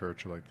mega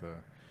church, or like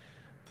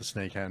the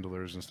snake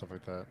handlers and stuff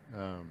like that.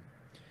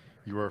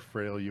 You are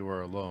frail, you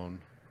are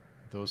alone.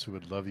 Those who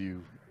would love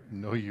you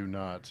know you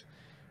not.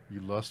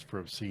 You lust for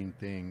obscene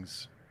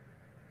things.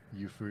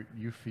 You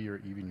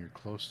fear even your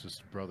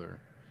closest brother.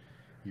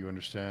 You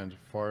understand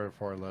far,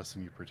 far less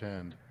than you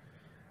pretend.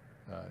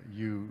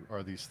 You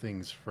are these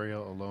things,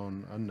 frail,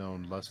 alone,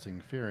 unknown,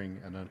 lusting, fearing,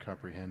 and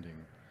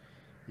uncomprehending.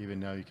 Even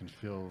now you can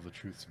feel the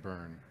truths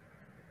burn.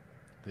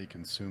 They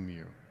consume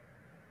you.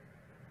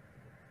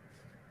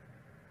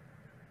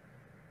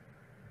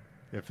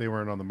 If they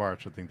weren't on the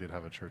march, I think they'd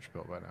have a church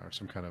built by now, or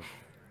some kind of,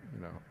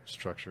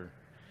 structure.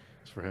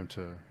 It's for him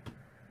to,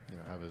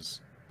 have his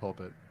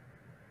pulpit.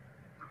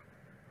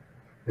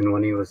 And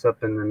when he was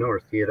up in the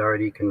north, he had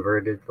already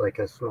converted like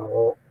a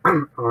small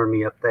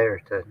army up there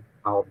to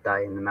all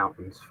die in the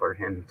mountains for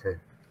him to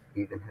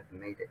even have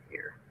made it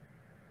here.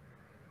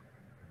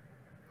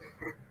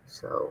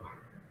 So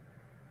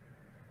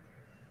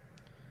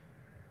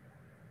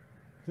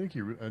I think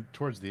you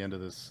towards the end of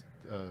this,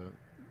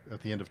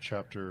 at the end of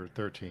chapter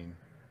 13,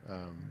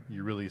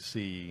 you really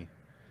see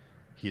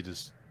he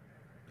just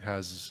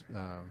has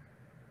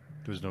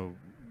there's no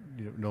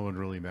no one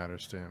really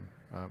matters to him.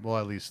 Well,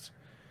 at least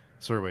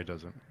Surway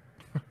doesn't.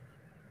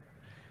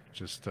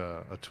 Just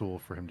a tool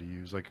for him to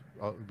use. Like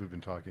we've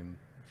been talking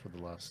for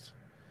the last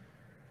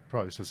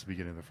probably since the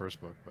beginning of the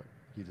first book, but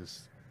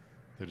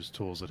they're just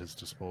tools at his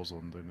disposal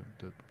and they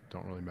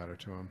don't really matter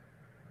to him.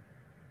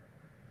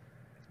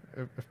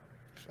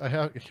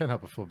 I can't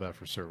help but feel bad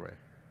for Surway.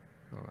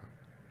 I don't know.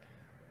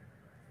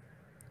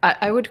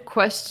 I would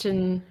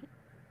question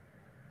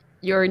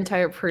your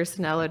entire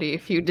personality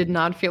if you did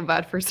not feel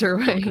bad for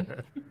Survey.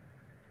 Okay.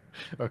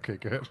 Okay,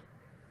 good.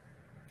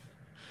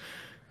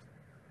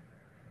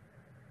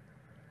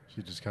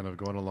 She's just kind of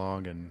going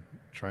along and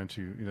trying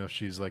to,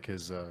 she's like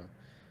his.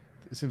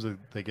 It seems like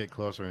they get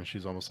closer, and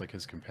she's almost like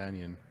his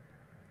companion.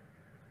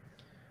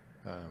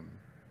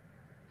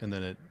 And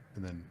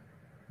then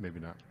maybe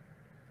not.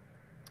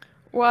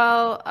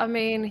 Well, I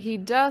mean, he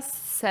does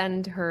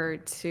send her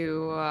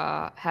to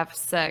have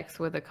sex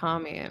with a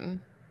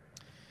commune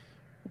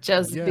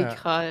just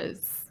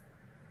because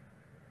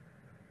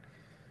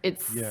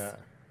it's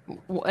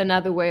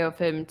another way of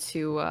him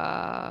to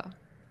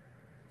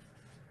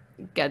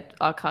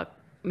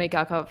make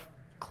Akka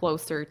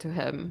closer to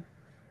him,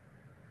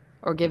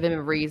 or give him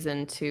a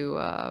reason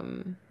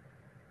to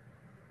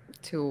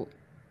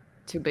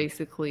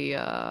basically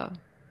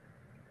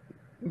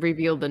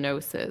reveal the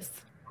gnosis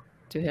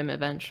to him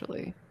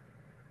eventually.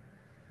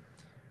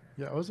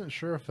 Yeah, I wasn't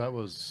sure if that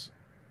was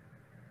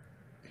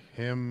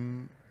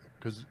him,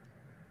 because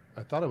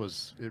I thought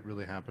it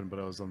really happened, but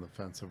I was on the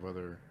fence of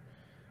whether,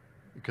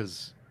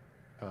 because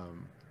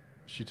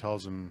she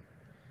tells him,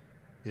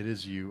 "It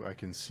is you. I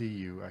can see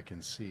you. I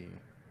can see."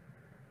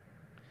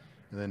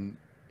 And then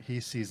he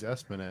sees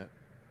Espinette,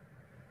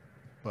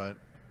 but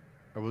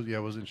I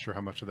wasn't sure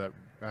how much of that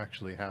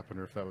actually happened,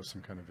 or if that was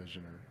some kind of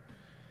vision or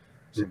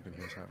something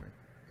he was having.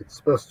 It's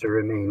supposed to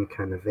remain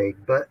kind of vague,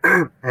 but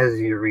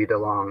as you read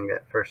along,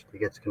 at first it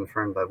gets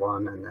confirmed by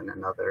one, and then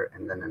another,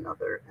 and then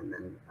another, and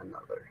then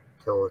another,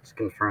 till it's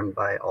confirmed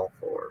by all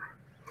four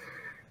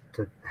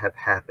to have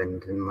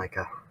happened in like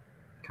a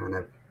kind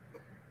of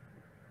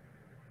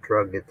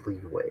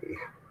druggedly way,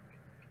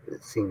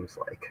 it seems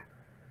like.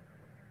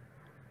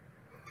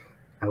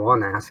 I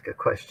want to ask a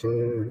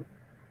question,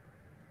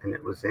 and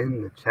it was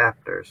in the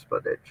chapters,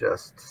 but it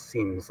just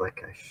seems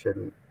like I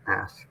shouldn't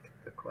ask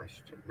the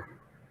question.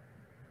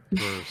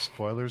 For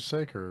spoilers'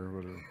 sake, or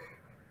what?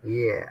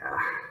 Yeah.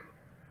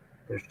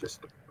 There's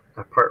just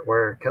a part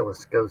where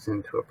Kellis goes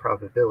into a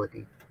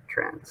probability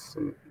trance,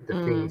 and the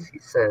things he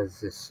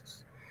says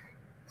is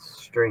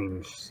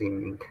strange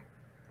seeming.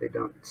 They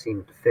don't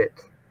seem to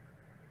fit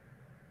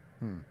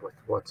with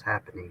what's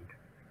happening.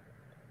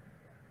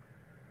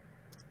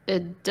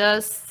 It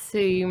does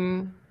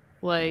seem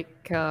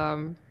like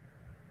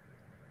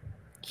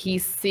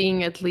he's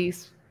seeing at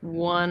least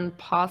one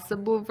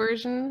possible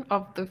version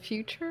of the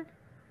future.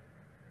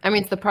 I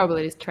mean, it's the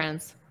probability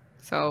trance,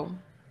 so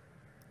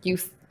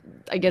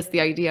I guess the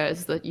idea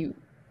is that you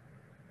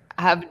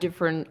have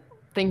different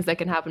things that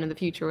can happen in the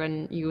future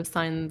and you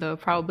assign the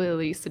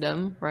probabilities to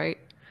them, right?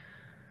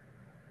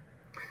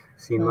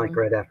 Seemed like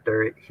right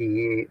after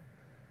he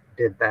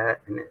did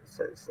that, and it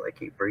says like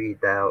he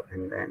breathed out,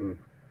 and then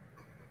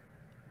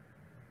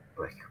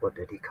like, what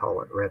did he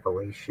call it,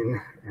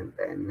 revelation, and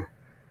then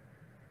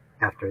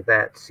after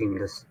that seemed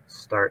to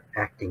start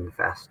acting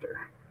faster,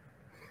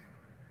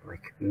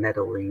 like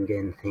meddling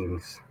in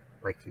things,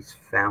 like he's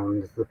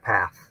found the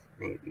path,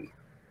 maybe.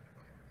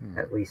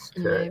 At least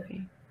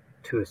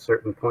to a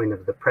certain point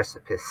of the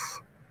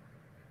precipice.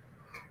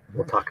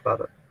 We'll talk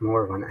about it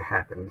more when it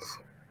happens.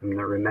 I'm going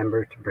to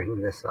remember to bring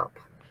this up,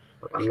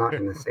 but I'm not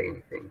going to say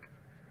anything.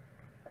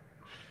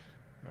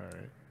 All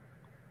right.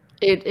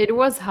 It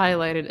was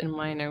highlighted in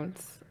my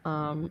notes.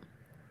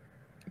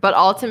 But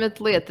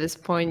ultimately, at this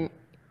point,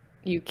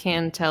 you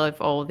can't tell if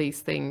all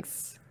these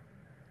things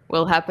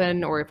will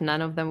happen or if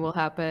none of them will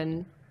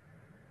happen.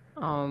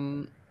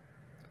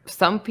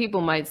 Some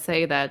people might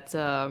say that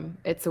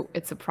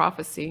it's a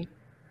prophecy.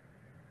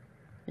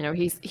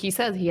 He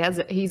says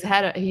he's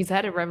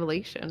had a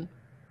revelation,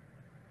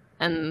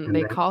 and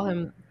they call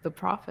him the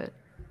prophet.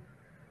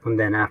 And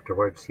then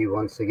afterwards, he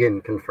once again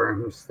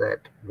confirms that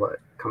what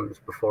comes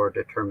before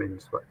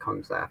determines what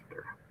comes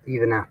after,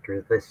 even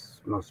after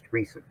this most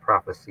recent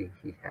prophecy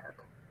he had.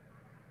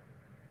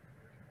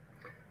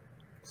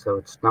 So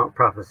it's not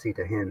prophecy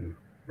to him,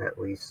 at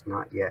least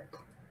not yet.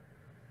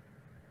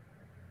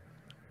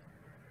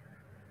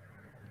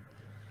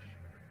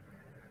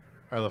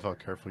 I love how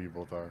careful you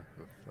both are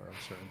with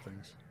certain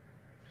things.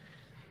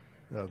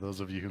 Those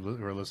of you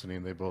who are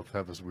listening, they both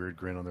have this weird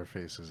grin on their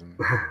faces, and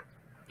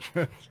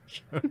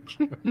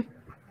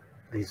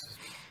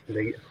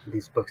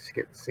these books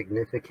get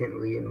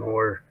significantly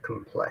more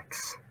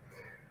complex.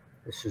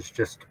 This is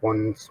just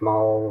one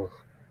small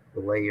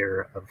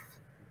layer of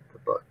the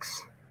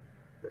books.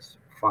 This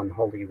fun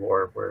holy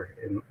war we're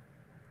in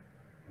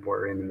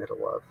the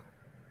middle of.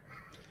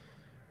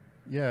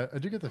 Yeah, I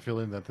do get the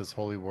feeling that this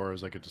holy war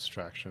is like a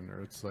distraction,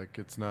 or it's like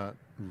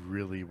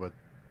really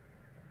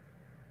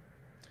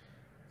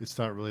it's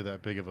not really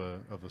that big of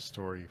a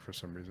story for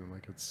some reason.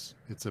 Like it's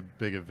a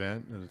big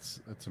event and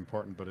it's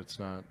important, but it's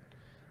not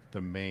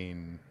the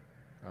main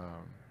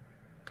um,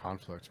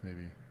 conflict.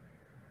 Maybe.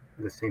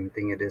 The same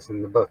thing it is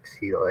in the books.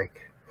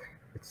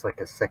 It's like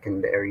a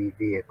secondary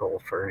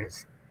vehicle for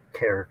his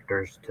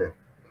characters to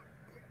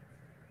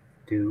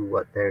do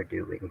what they're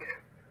doing.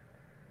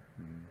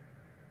 Hmm.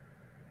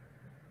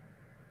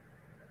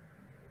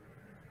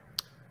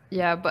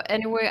 Yeah, but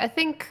anyway, I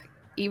think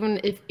even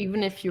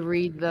if you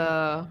read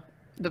the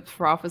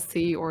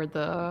prophecy or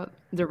the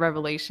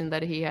revelation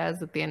that he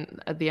has at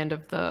the end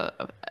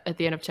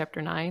of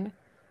chapter 9,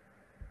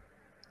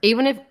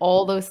 even if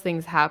all those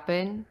things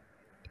happen,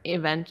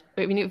 even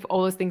if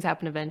all those things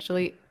happen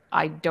eventually,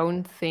 I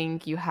don't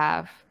think you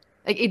have,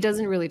 like, it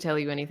doesn't really tell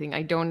you anything.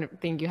 I don't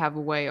think you have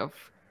a way of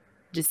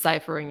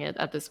deciphering it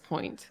at this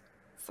point.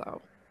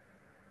 So,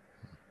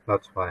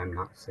 That's why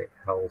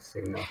I'll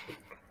say nothing.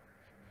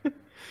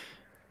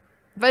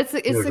 but it's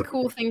There's a a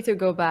cool thing to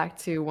go back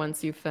to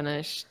once you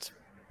finished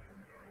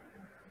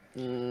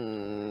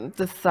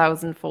the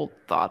thousandfold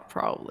thought,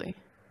 probably.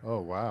 Oh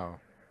wow.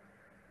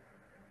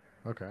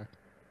 Okay.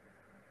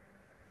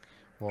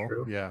 Well,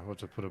 true. yeah, we'll have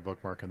to put a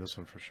bookmark on this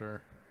one for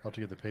sure. I'll have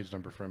to get the page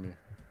number from you.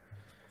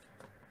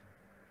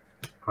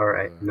 All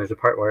right, and there's a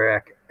part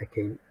where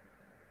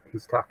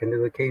he's talking to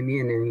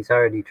Akamian and he's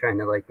already trying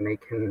to like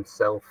make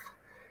himself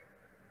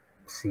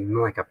seem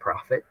like a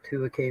prophet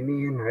to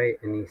Akamian, right?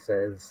 And he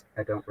says,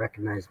 I don't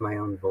recognize my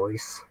own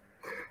voice.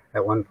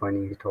 At one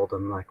point he told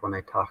him, like, when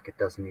I talk it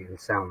doesn't even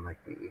sound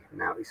like me.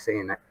 Now he's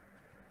saying that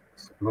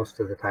most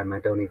of the time I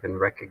don't even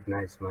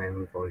recognize my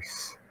own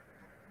voice.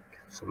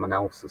 Someone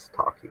else is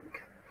talking.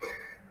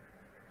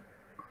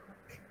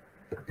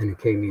 And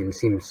Akamian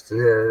seems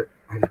to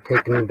have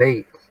taken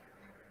bait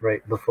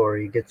right before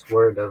he gets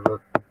word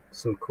of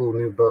some cool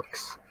new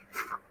books.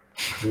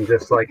 And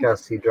just like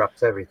us, he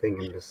drops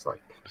everything and just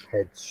like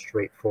heads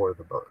straight for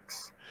the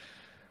books.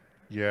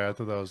 Yeah, I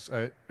thought that was.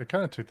 I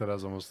kind of took that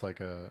as almost like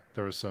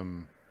there was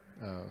some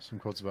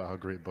quotes about how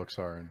great books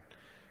are, and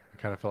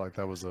I kind of felt like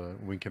that was a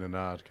wink and a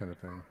nod kind of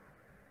thing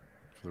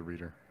for the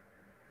reader.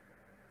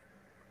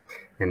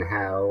 And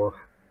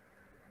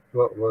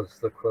what was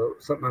the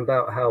quote? Something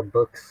about how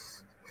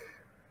books,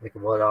 like,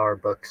 what are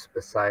books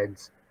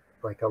besides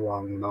like a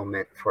long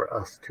moment for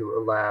us to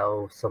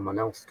allow someone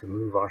else to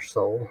move our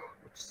soul,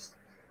 which is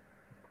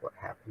what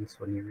happens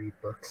when you read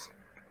books.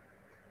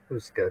 It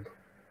was good.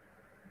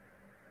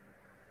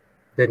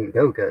 Didn't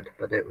go good,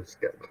 but it was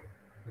good.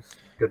 It was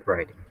good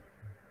writing.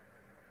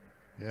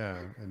 Yeah,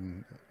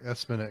 and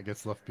Espenet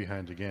gets left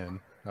behind again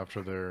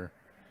after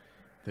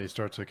they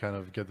start to kind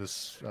of get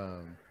this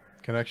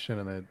connection,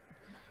 and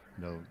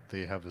then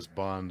they have this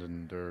bond,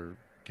 and they're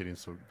getting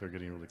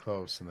really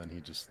close, and then he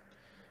just,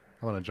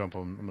 I'm gonna jump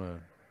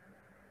on,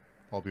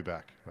 I'll be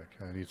back. Like,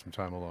 I need some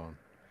time alone,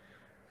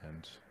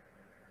 and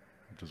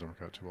it doesn't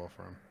work out too well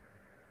for him.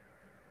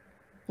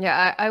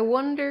 Yeah, I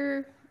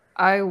wonder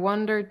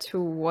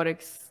to what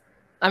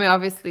I mean,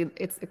 obviously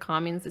it's the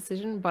Kamian's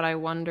decision, but I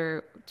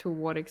wonder to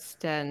what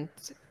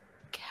extent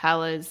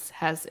Callus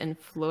has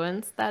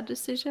influenced that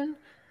decision,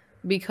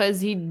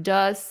 because he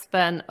does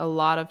spend a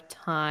lot of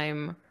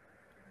time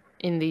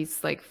in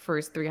these like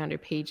first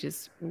 300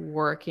 pages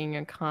working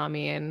on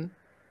Kamian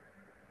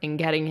and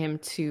getting him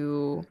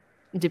to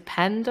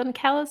depend on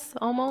Callus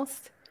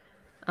almost.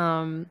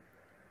 Um,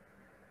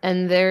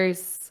 and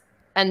there's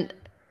and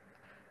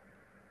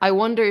I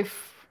wonder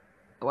if,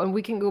 when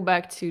we can go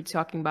back to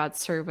talking about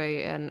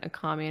Survey and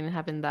Akami and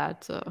having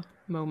that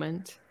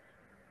moment.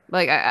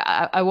 Like,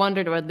 I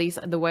wondered, or at least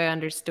the way I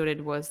understood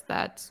it was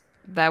that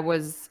that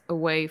was a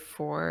way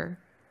for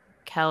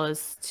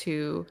Callus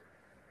to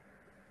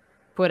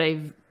put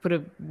a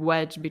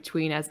wedge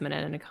between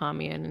Esmenet and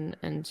Akami,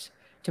 and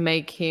to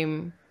make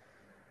him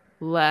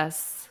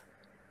less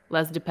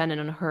dependent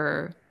on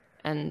her,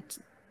 and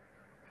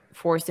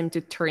force him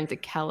to turn to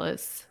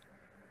Callus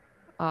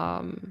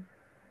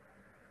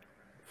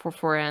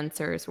for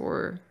answers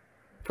or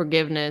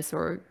forgiveness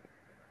or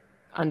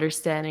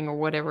understanding or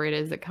whatever it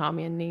is that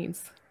Kamian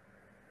needs.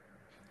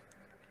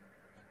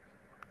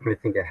 I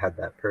think it had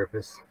that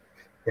purpose.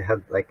 It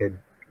had like a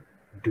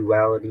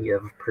duality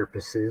of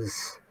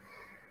purposes.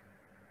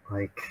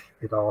 Like,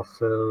 it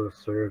also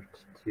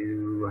served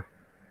to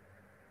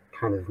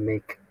kind of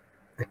make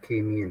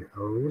Akamian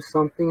owe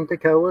something to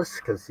Kellis,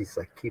 because he's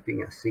like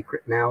keeping a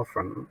secret now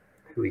from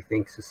who he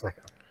thinks is like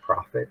a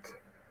prophet.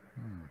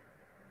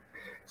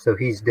 So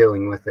he's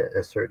dealing with it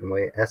a certain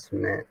way.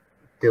 Esmenet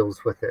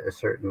deals with it a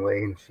certain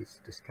way, and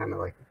she's just kind of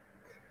like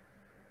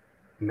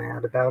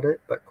mad about it,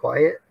 but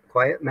quiet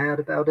mad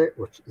about it,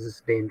 which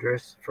is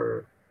dangerous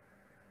for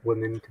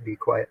women to be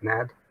quiet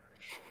mad.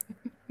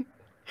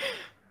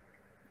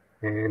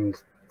 And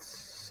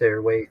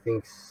Sarahway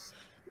thinks,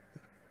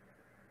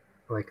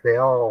 like, they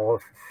all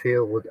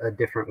feel a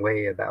different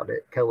way about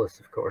it. Kellis,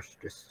 of course,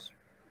 just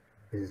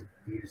is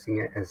using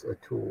it as a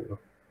tool.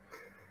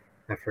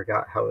 I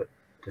forgot how it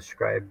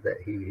described that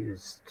he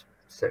used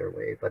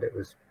Serway, but it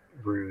was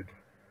rude.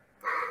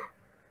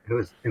 It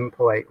was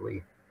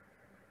impolitely.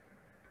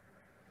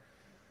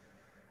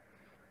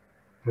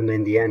 And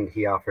in the end,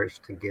 he offers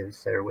to give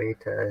Serway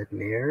to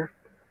Nair,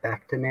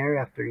 back to Nair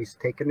after he's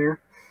taken her,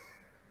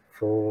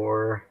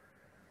 for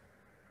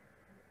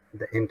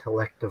the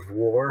intellect of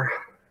war,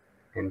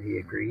 and he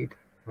agreed,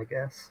 I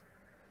guess.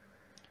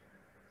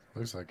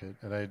 Looks like it.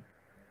 And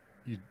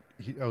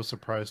I was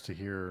surprised to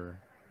hear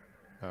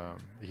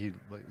he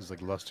is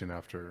like lusting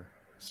after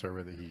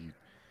Serway, that he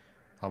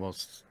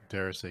almost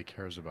dare say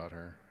cares about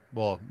her.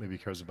 Well, maybe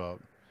cares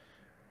about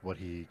what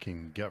he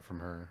can get from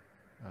her,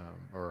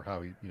 or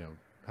how he,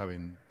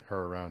 having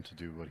her around to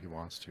do what he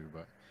wants to.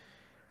 But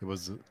it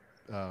was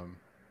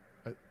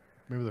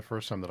maybe the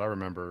first time that I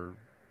remember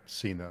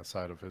seeing that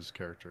side of his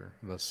character.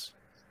 Unless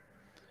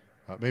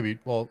maybe,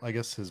 well, I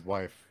guess his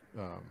wife,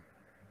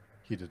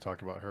 he did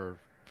talk about her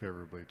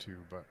favorably too,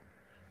 but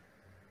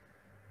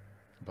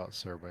about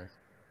Serway,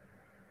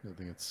 I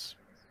think it's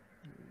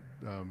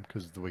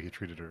because of the way he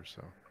treated her.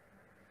 So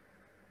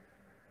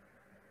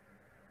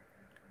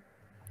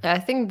I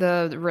think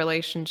the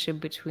relationship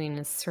between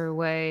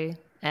Serway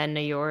and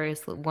Nayor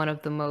is one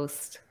of the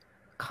most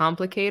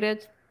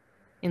complicated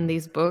in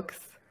these books.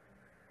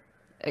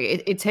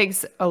 It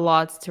takes a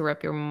lot to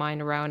wrap your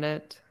mind around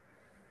it,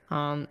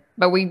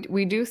 but we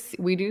do see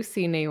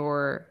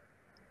Nayor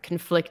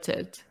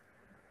conflicted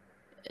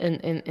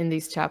in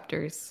these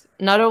chapters,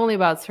 not only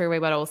about Serway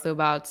but also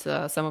about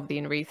some of the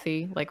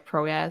Enrithi, like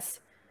Proyas.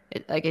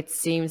 It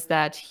seems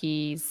that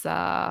he's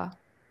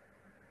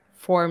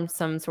formed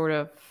some sort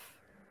of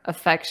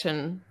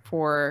affection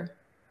for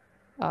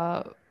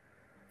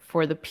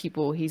the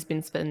people he's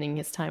been spending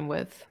his time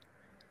with,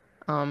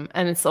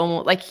 and it's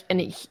almost like, and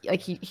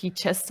he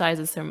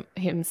chastises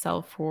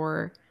himself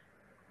for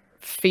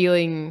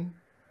feeling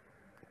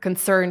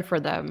concern for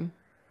them,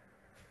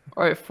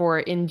 or for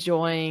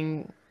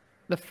enjoying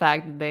the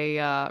fact that they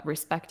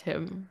respect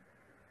him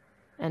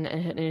and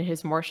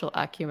his martial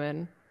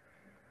acumen,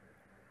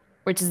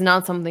 which is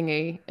not something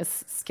a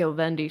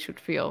Skilvendi should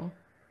feel,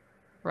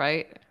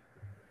 right?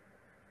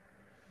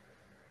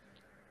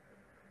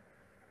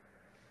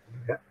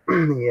 Yeah,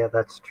 yeah,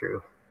 that's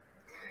true.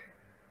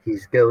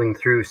 He's going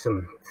through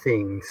some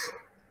things,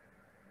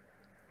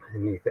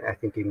 and I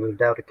think he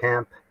moved out of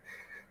camp.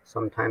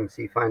 Sometimes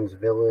he finds a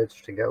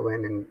village to go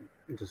in and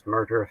just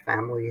murder a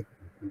family,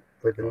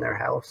 live in their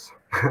house,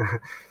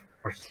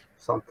 or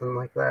something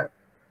like that.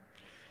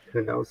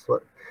 Who knows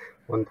what?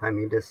 One time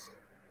he just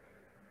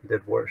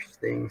did worse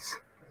things.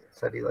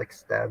 Said he like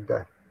stabbed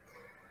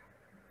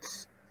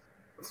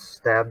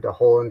a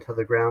hole into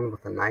the ground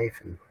with a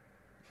knife, and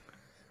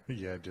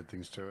yeah, did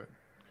things to it.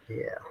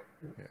 Yeah.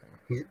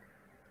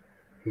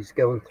 He's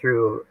going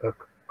through a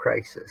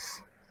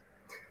crisis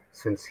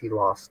since he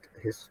lost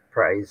his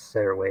prize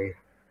Serway,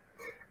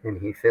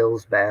 and he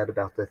feels bad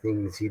about the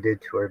things he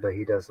did to her, but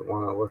he doesn't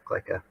want to look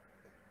like a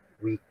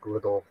weak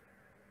little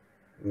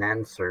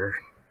Nancer,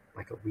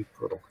 like a weak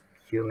little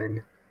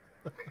human.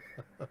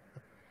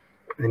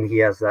 And he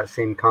has that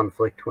same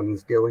conflict when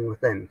he's dealing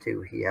with them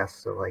too. He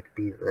has to like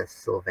be the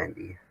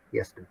Sylvendi. He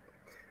has to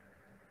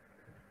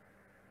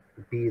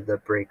be the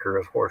breaker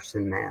of horse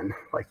and man,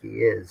 like he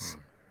is.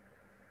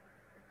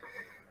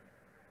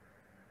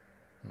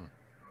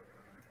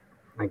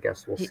 I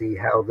guess we'll see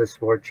how this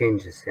war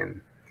changes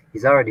him.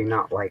 He's already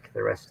not like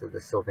the rest of the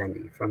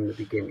Sylvendi from the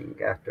beginning,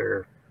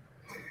 after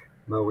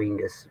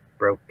Moingus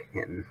broke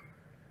him.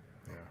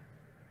 Yeah.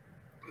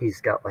 He's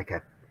got like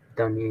a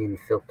Dunyan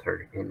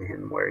filter in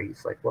him, where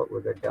he's like, what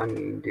would a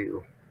Dunyan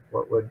do?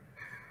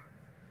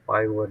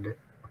 Why would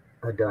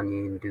a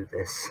Dunyan do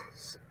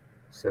this?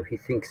 So he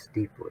thinks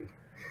deeply.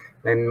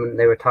 And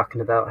they were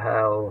talking about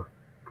how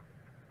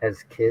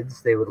as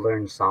kids they would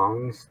learn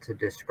songs to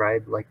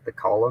describe like the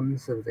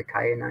columns of the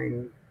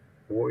Kayanine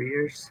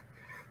warriors.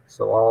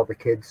 So all the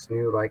kids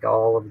knew like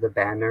all of the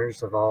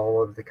banners of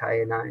all of the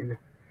Kayanine,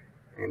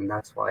 and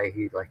that's why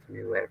he like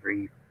knew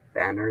every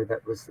banner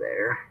that was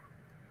there.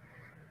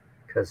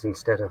 Because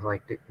instead of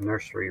like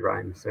nursery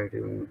rhymes, they're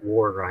doing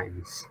war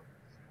rhymes.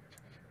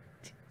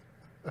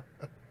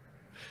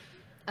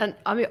 And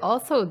I mean,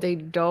 also they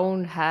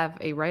don't have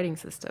a writing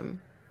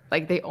system.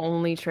 Like they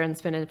only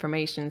transmit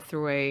information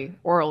through a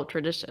oral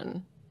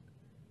tradition.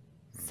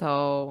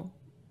 So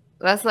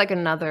that's like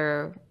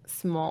another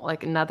small,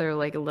 like another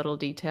like a little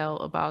detail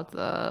about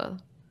the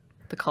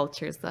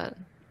cultures that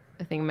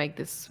I think make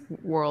this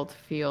world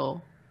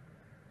feel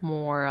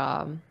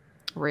more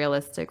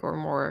realistic or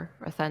more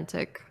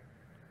authentic.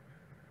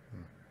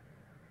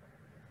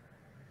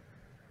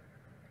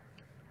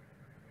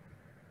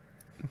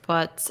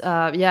 But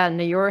yeah,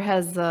 Nayor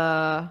has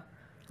a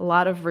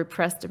lot of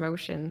repressed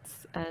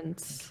emotions,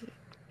 and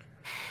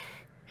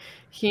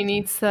he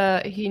needs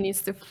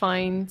to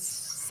find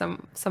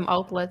some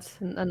outlet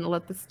and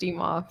let the steam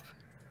off.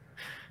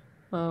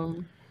 Yeah,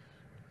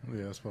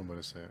 that's one way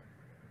to say it.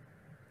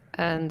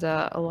 And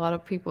a lot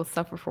of people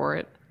suffer for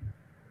it,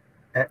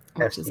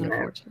 which is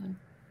unfortunate.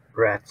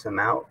 Rats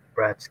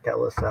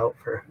Kellis out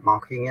for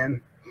mocking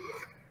him.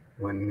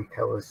 when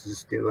Kellis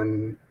is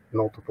doing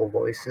multiple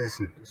voices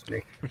and just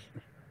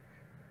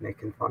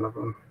making fun of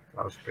him.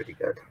 That was pretty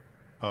good.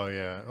 Oh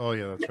yeah,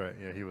 that's right.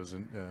 Yeah, he was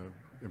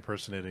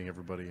impersonating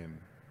everybody and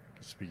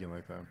speaking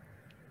like that.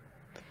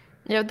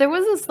 Yeah, there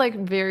was this like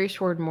very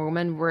short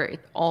moment where it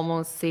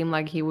almost seemed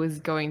like he was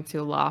going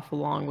to laugh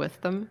along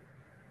with them,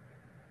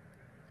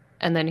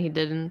 and then he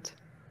didn't.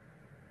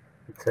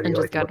 It said he And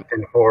just like got looked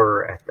in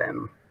horror at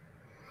them,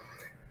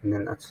 and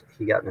then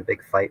he got in a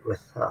big fight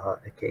with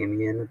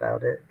Akamian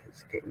about it,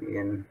 because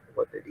Akamian,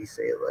 what did he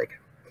say, like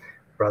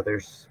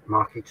brothers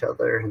mock each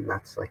other and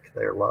that's like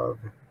their love.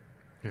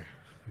 Yeah.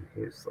 And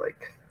he was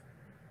like,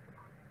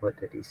 what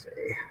did he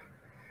say,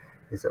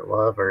 is it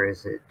love or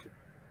is it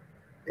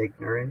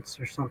ignorance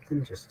or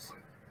something? Just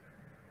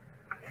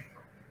I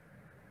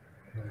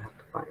have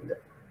to find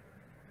it.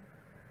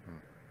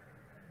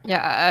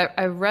 Yeah,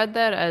 I read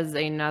that as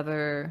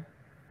another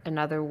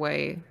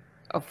way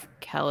of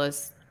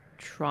Kellis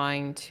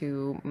trying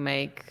to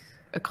make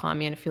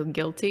Akamian feel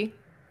guilty.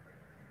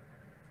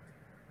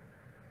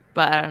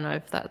 But I don't know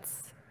if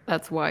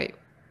that's why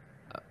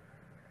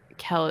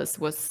Kellis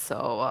was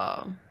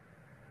so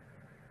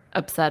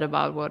upset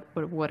about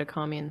what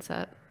Akamian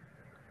said.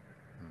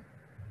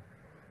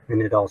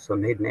 And it also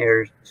made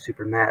Nair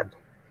super mad.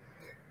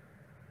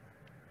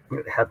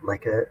 It had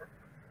like a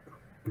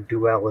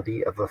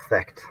duality of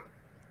effect.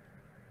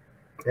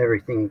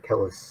 Everything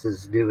Kellis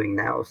is doing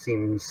now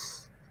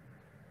seems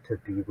to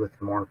be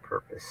with more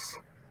purpose,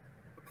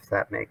 if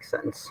that makes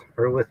sense,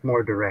 or with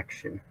more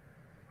direction.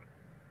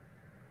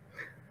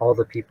 All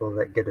the people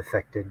that get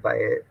affected by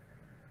it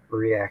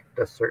react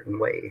a certain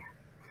way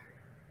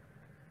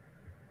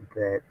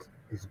that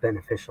is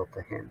beneficial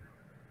to him.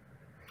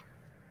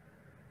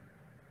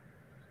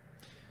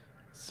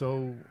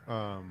 So,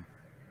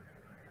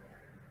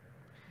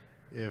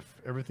 if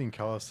everything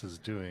Callis is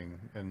doing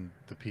and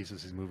the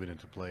pieces he's moving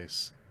into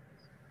place,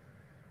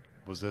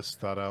 was this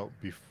thought out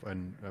before?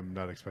 And I'm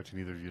not expecting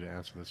either of you to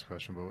answer this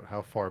question, but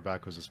how far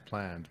back was this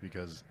planned?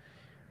 Because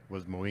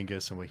was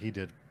Moingus and what he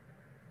did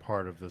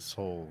part of this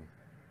whole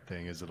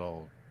thing? Is it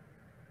all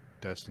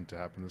destined to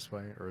happen this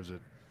way, or is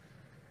it?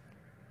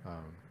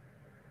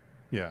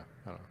 Yeah,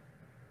 I don't know.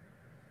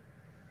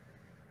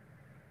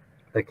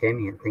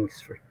 Akamian thinks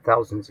for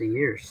thousands of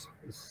years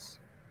is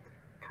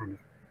kind of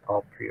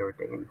all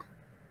preordained.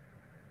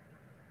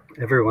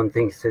 Everyone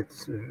thinks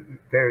it's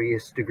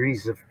various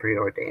degrees of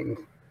preordained.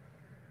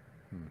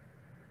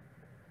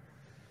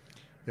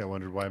 Yeah, I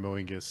wondered why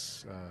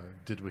Moingus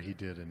did what he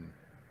did and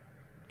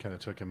kind of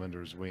took him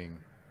under his wing.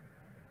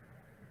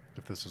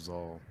 If this was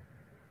all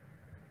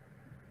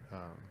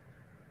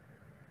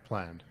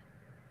planned.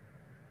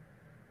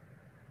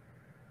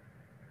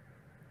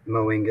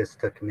 Moingus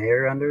took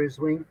Nair under his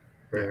wing?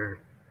 Or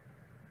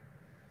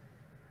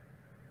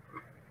yeah.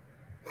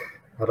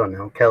 I don't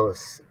know.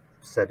 Kellis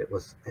said it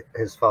was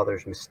his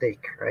father's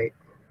mistake, right?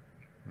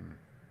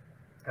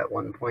 At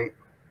one point.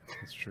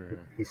 That's true.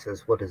 He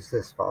says, what is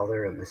this,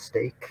 father? A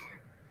mistake?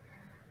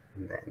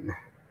 And then...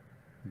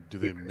 Do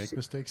they make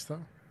mistakes,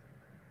 though?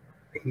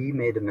 He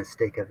made a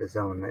mistake of his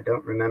own. I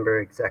don't remember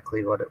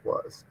exactly what it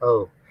was.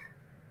 Oh,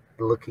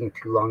 looking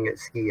too long at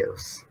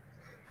Skios.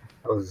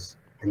 That was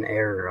an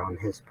error on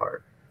his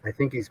part. I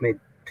think he's made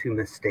 2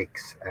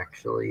 mistakes,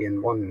 actually,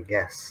 in one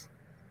guess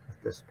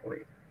at this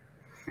point.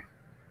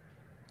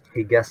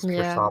 He guessed for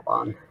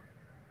Saban.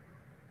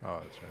 Oh,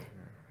 that's right.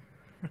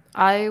 Yeah.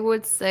 I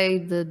would say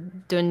the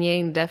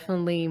Dunyan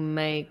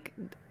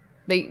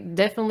they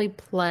definitely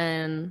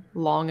plan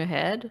long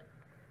ahead,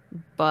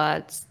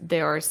 but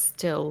there are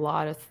still a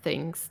lot of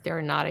things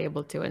they're not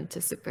able to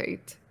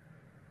anticipate.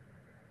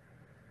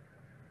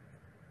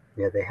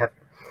 Yeah, they have...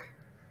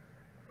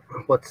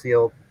 What's the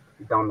old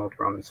Donald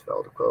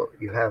Rumsfeld quote?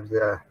 You have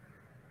the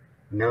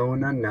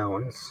known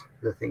unknowns,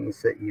 the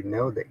things that you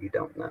know that you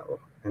don't know.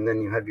 And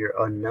then you have your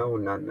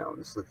unknown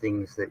unknowns, the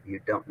things that you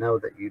don't know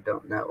that you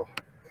don't know.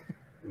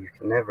 You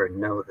can never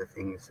know the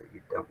things that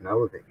you don't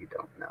know that you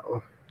don't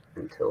know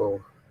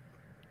until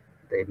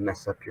they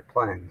mess up your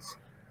plans.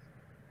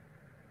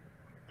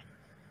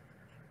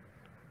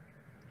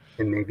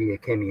 And maybe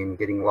Akamian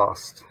getting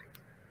lost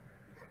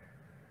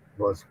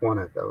was one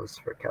of those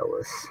for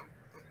Kellis.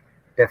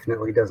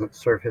 Definitely doesn't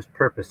serve his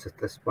purpose at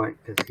this point,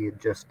 because he had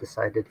just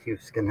decided he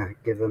was going to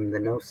give him the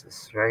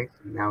Gnosis, right?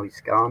 And now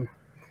he's gone.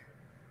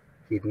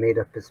 He'd made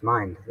up his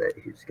mind that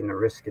he was going to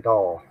risk it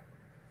all.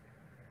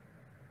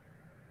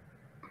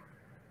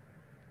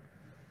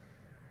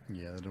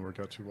 Yeah, that didn't work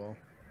out too well.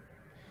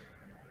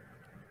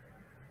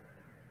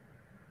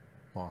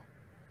 Well,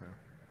 yeah.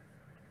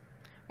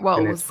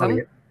 Well,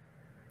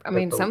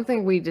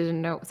 something we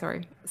didn't know.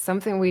 Sorry,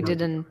 something we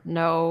didn't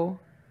know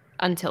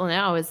until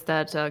now is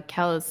that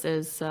Kellis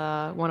is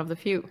one of the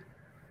few.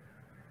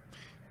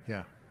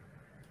 Yeah.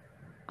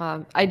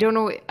 I don't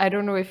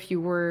know if you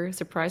were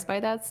surprised by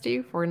that,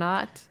 Steve, or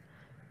not.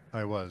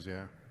 I was,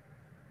 yeah.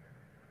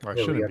 Well,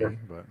 I shouldn't be,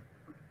 but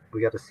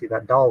we got to see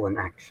that doll in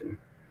action.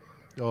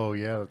 Oh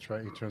yeah, that's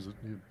right. He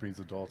brings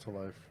the doll to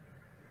life.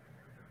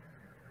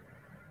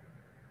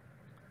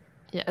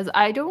 Yeah, as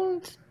I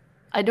don't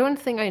I don't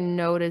think I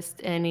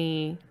noticed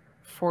any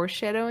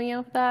foreshadowing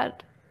of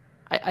that.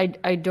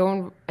 I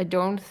don't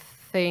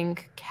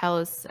think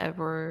Callus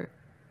ever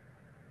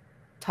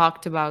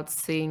talked about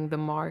seeing the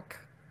mark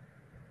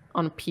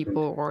on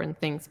people or in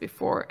things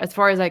before, as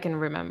far as I can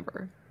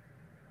remember.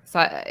 So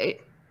I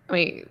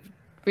mean,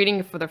 reading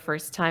it for the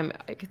first time,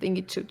 I think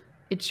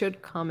it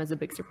should come as a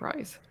big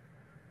surprise.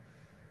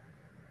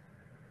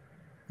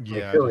 I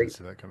Yeah, I feel didn't like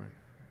see that coming.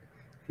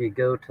 if you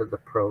go to the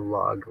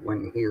prologue,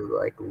 when he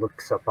like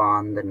looks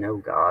upon the no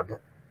god,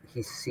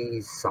 he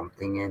sees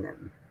something in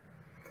him,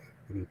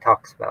 and he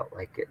talks about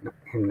like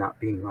him not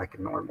being like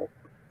a normal,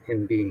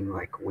 him being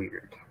like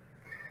weird,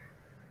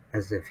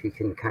 as if he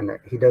can kind of,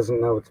 he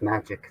doesn't know it's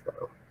magic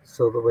though.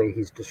 So the way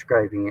he's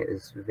describing it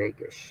is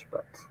vaguish,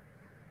 but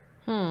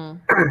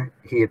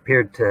he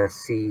appeared to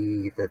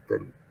see that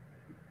the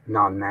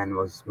non-man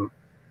was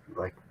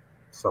like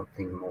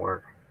something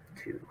more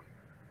too.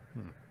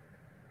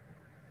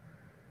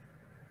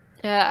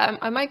 Yeah,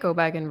 I might go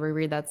back and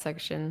reread that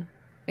section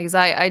because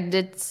I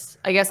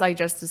guess I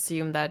just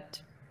assumed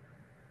that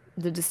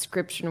the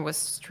description was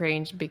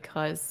strange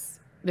because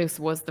this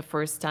was the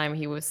first time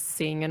he was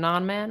seeing a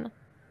non-man.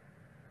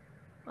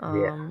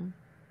 Yeah,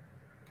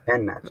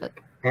 and But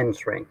magic and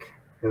shrink.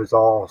 It was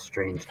all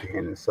strange to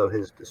him, so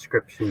his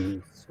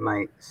descriptions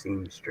might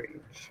seem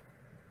strange.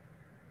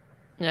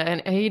 yeah,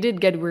 and he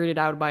did get weirded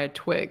out by a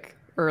twig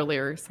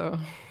earlier, so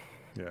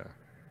Yeah.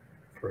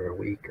 For a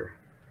week or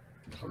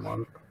a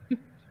month.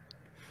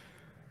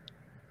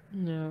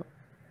 no.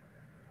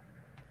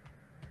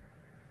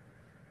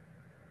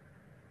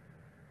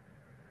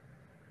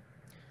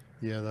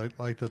 Yeah, I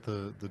like that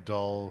the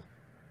doll.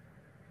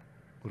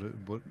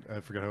 What I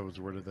forgot how it was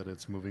worded, that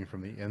it's moving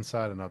from the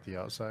inside and not the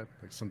outside.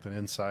 Like something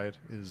inside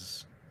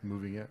is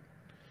moving it.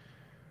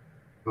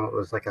 Well, it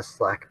was like a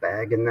slack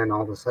bag, and then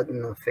all of a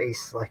sudden the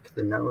face, like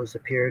the nose,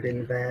 appeared in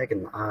the bag,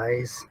 and the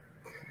eyes.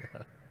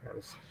 Yeah. That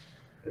was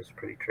it was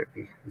pretty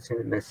trippy.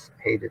 Zenimus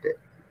hated it.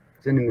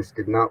 Zenimus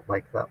did not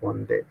like that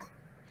one bit.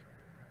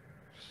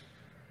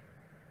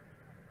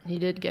 He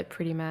did get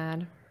pretty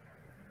mad.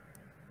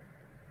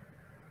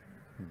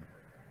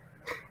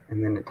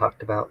 And then it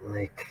talked about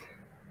like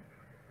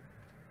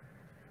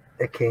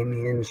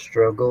Acamian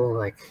struggle,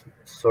 like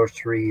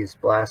sorcery is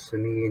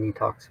blasphemy, and he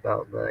talks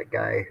about the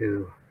guy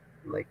who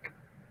like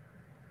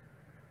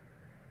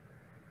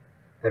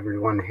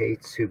everyone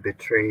hates, who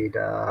betrayed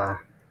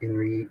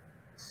Inri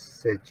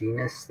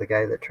Sejanus, the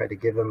guy that tried to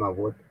give him a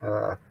wood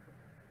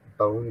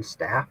bone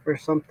staff or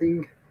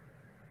something.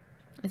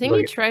 I think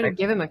he tried to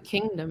give him a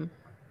kingdom.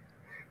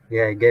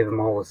 Yeah, he gave him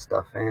all his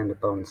stuff and a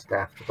bone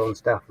staff. The bone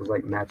staff was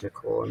like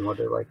magical and would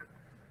have like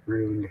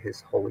ruined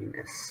his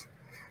holiness.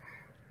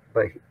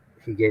 But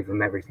he gave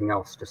him everything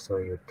else just so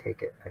he would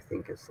take it, I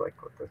think is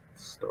like what the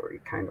story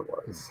kind of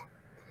was.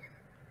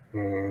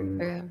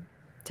 And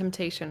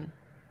temptation.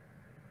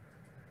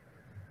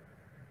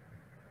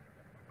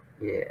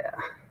 Yeah.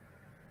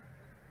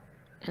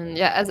 And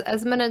yeah,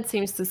 as Menet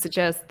seems to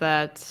suggest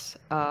that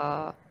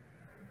a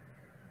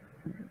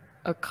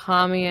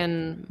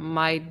Kamian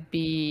might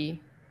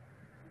be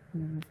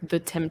the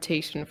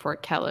temptation for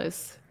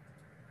Callus,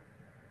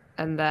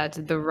 and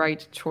that the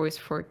right choice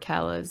for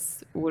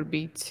Callus would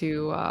be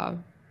to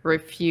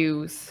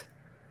refuse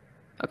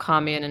a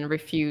Kamian and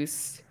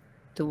refuse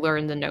to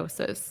learn the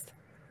Gnosis.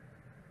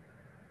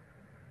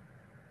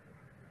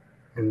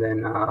 And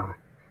then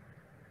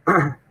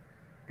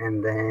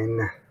and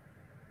then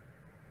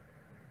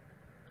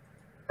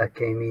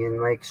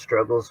Acamian like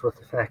struggles with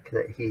the fact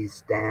that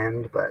he's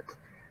damned, but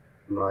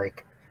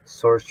like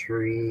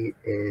sorcery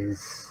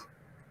is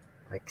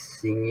like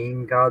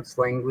singing God's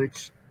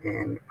language,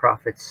 and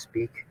prophets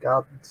speak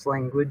God's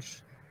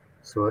language.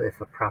 So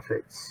if a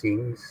prophet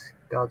sings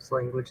God's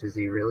language, is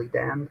he really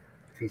damned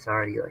if he's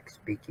already like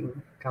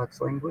speaking God's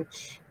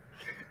language?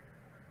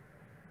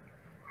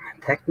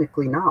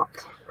 Technically not,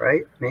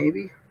 right?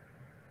 Maybe.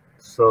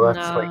 So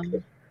that's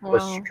like the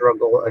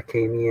struggle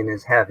Acamian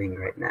is having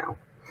right now.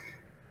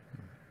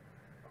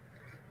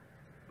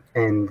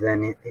 And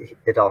then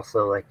it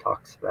also like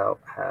talks about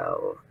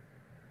how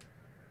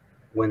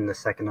when the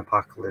second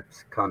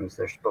apocalypse comes,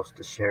 they're supposed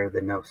to share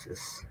the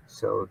Gnosis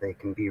so they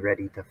can be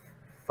ready to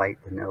fight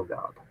the no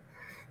god.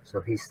 So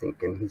he's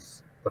thinking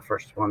he's the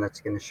first one that's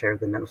going to share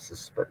the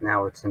Gnosis, but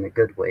now it's in a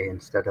good way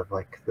instead of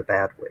like the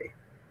bad way.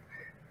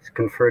 He's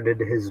converted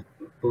his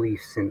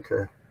beliefs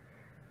into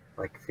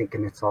like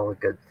thinking it's all a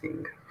good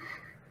thing.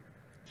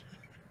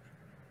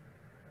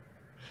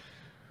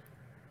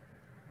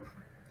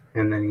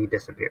 And then he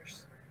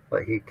disappears.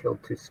 But he killed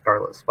 2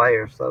 Scarlet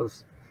Spires. That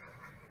was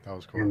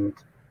cool. And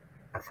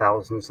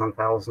thousands and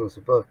thousands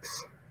of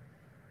books.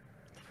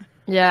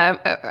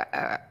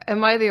 Yeah,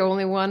 am I the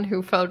only one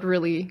who felt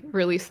really,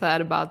 really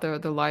sad about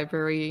the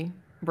library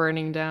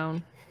burning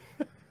down?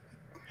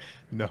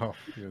 No,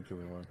 you're the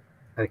only one.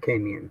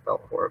 Acamian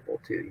felt horrible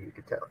too. You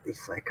could tell.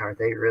 He's like, are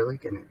they really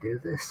going to do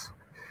this?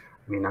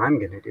 I mean, I'm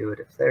going to do it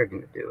if they're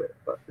going to do it,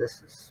 but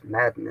this is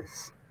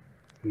madness.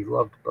 He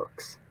loved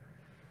books.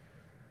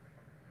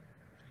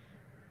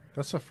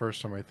 That's the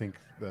first time I think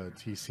that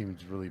he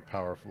seemed really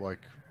powerful.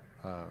 Like,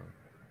 I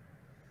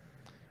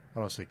don't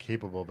want to say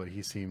capable, but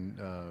he seemed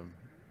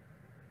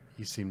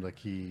like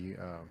he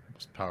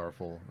was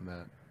powerful in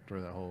that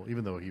during that whole.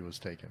 Even though he was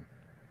taken,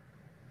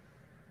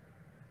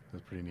 it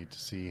was pretty neat to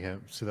see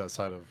that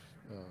side of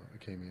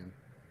Akamian.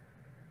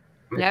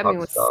 It Yeah, I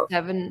mean, it talks was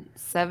about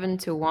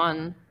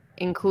 7-1,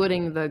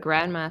 including the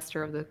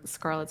Grandmaster of the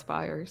Scarlet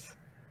Spires.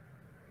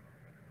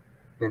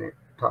 and it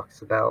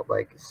talks about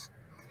like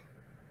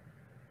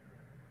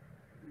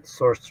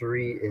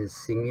sorcery is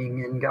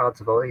singing in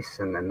God's voice,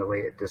 and then the way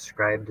it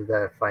described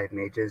the five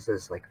mages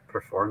is like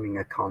performing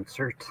a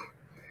concert,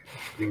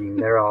 meaning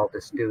they're all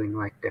just doing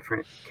like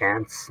different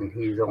cants, and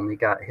he's only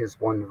got his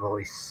one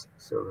voice,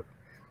 so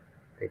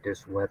they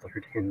just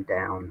weathered him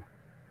down.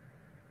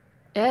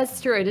 Yeah,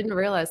 it's true. I didn't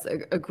realize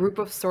a group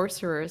of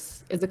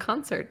sorcerers is a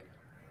concert.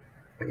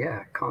 But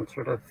yeah,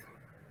 concert of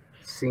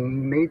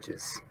singing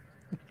mages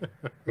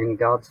in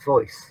God's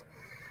voice.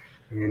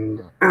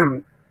 And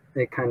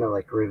it kind of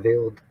like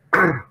revealed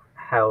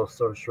how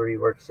sorcery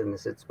works in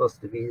this. It's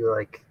supposed to be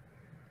like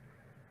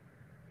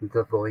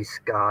the voice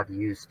God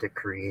used to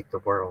create the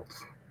world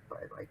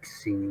by like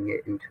singing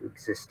it into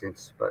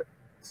existence. But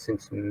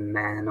since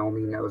man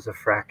only knows a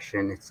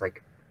fraction, it's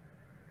like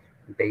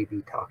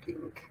baby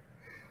talking.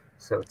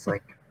 So it's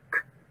like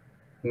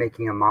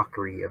making a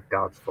mockery of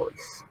God's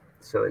voice.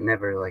 So it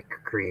never like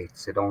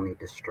creates, it only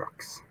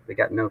destructs. They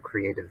got no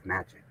creative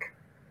magic.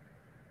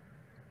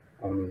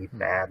 Only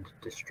bad,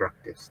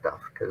 destructive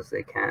stuff, because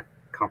they can't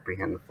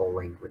comprehend the full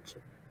language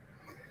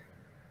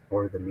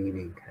or the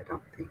meaning, I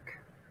don't think.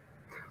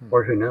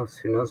 Or who knows?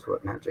 Who knows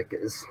what magic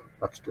is?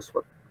 That's just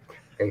what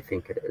they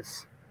think it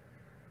is.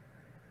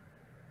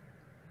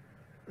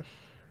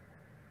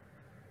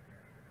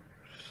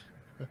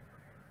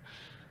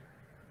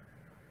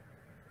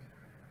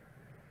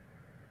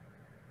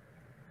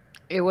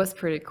 It was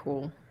pretty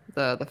cool,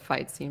 the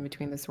fight scene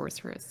between the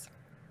sorcerers.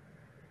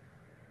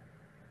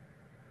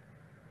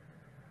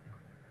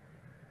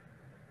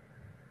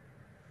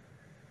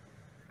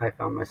 I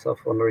found myself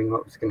wondering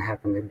what was going to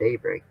happen to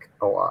Daybreak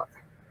a lot.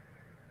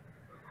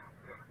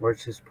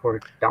 Where's his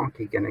poor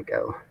donkey going to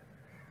go?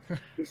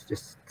 He's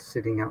just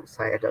sitting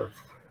outside of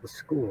the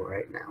school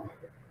right now.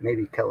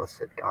 Maybe Kellis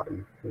had got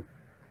him. I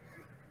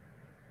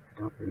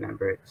don't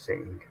remember it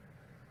saying.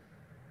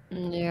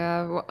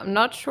 Yeah, well, I'm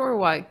not sure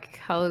why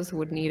Kellis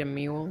would need a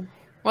mule.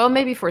 Well,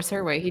 maybe for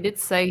Survey. He did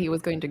say he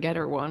was going to get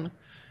her one.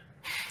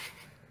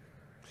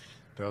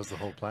 That was the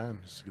whole plan,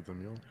 just to get the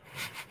mule.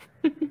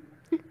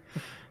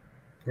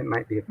 It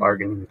might be a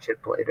bargaining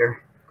chip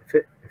later.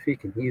 If he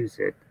can use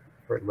it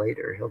for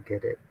later, he'll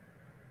get it.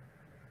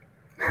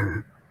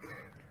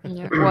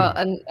 Yeah, well,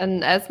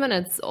 and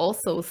Esmond's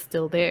also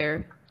still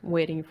there,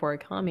 waiting for a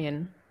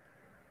commune.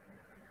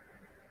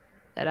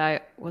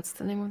 What's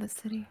the name of the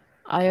city?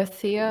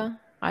 Iothea?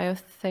 I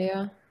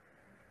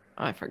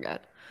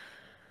forgot.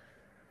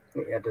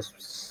 Yeah,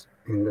 just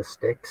in the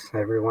sticks.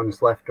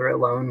 Everyone's left her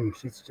alone, and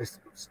she's just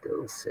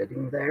still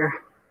sitting there.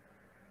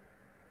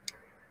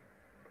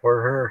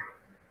 Poor her.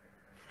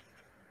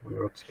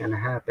 Wonder what's gonna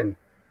happen.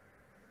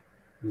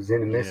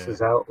 Zenimus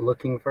is out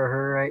looking for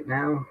her right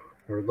now,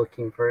 or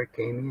looking for a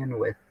Camion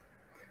with.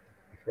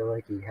 I feel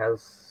like he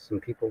has some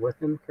people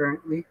with him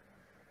currently.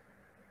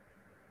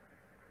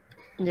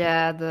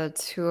 Yeah, the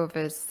two of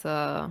his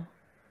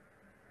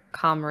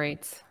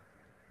comrades,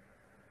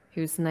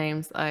 whose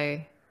names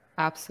I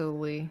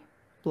absolutely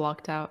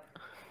blocked out.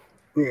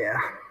 Yeah,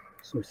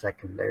 some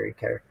secondary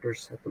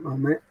characters at the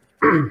moment.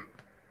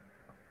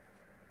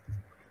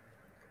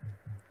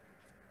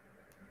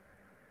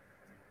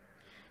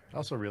 I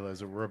also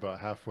realized that we're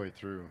about halfway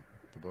through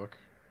the book.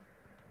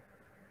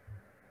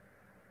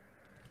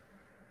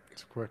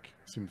 It's quick.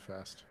 It seemed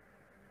fast.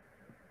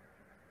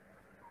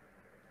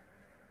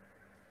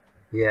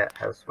 Yeah, it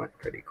has went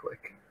pretty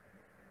quick.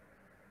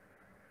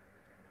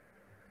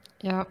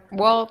 Yeah,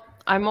 well,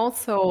 I'm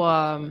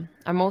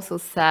also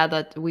sad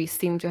that we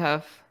seem to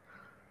have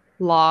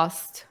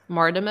lost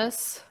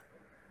Martimus,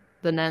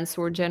 the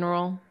Nansur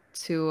general,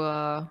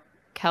 to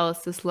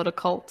Callus's little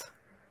cult.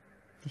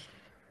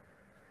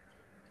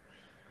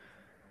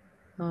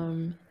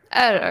 I don't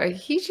know.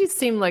 He just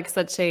seemed like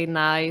such a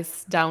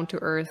nice,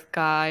 down-to-earth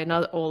guy.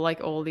 Not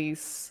all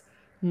these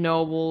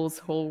nobles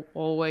who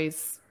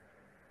always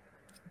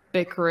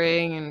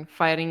bickering and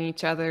fighting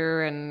each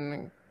other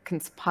and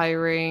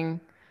conspiring.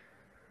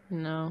 You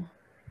know,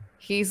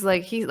 he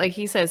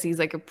says he's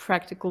like a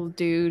practical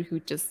dude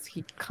who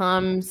he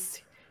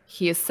comes,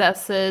 he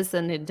assesses,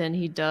 and then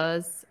he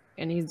does,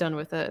 and he's done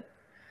with it.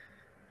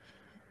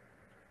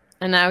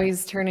 And now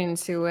he's turned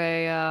into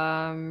a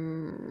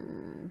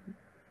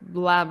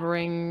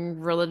blabbering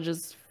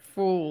religious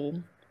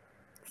fool.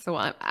 So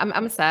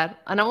I'm sad,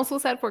 and I'm also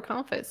sad for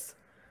Confus,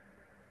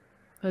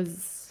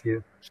 because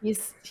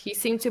he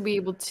seemed to be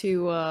able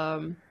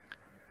to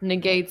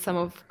negate some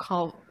of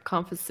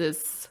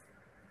Confus's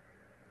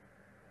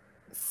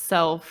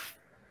self.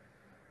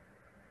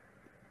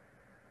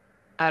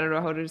 I don't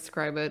know how to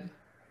describe it.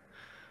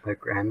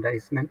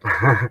 aggrandizement.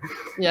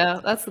 Yeah,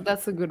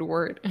 that's a good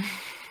word.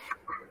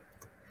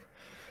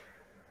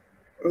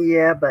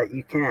 Yeah, but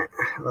you can't,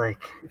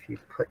 like, if you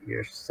put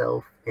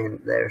yourself in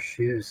their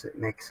shoes, it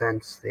makes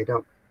sense. They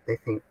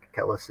think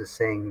Kellis is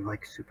saying,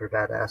 like, super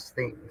badass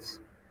things.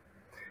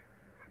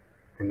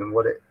 And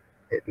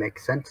it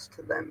makes sense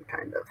to them,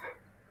 kind of.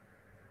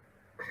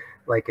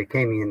 Like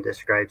Akamian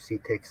describes, he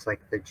takes, like,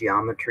 the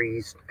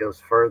geometries, goes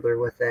further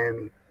with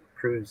them, he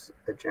proves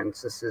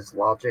Agensis'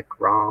 logic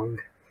wrong.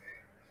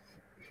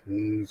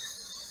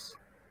 He's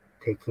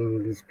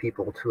taking these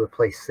people to a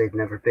place they've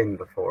never been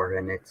before,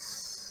 and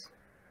it's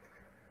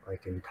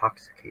like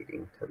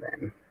intoxicating to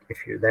them.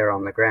 If you're there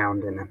on the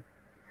ground in a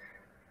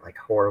like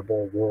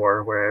horrible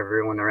war where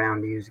everyone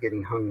around you is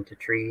getting hung to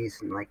trees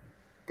and like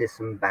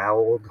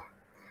disemboweled,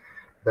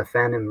 the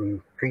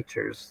Phantom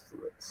Preachers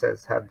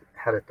says had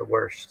it the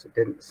worst. It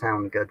didn't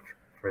sound good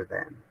for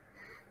them.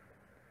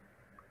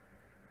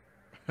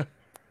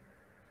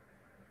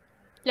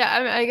 Yeah, I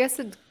mean, I guess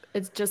it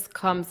just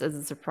comes as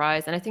a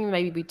surprise, and I think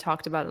maybe we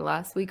talked about it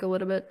last week a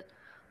little bit,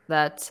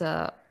 that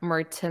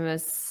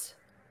Martimus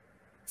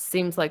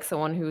seems like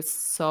someone who's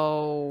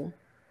so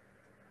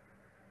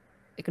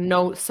like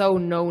nonsense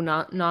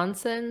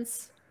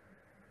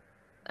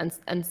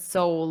and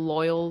so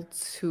loyal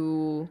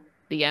to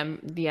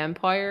the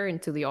Empire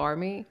and to the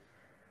army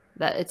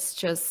that it's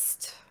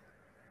just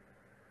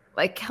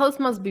like Kellis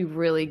must be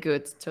really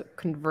good to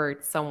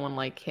convert someone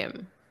like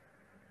him,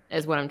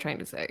 is what I'm trying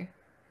to say.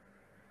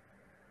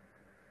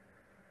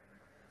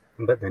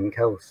 But then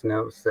Kellis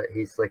knows that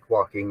he's like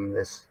walking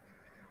this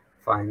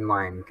fine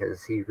line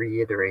because he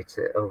reiterates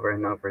it over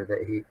and over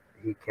that he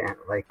can't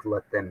like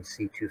let them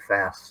see too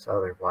fast,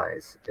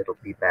 otherwise it'll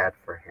be bad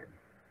for him.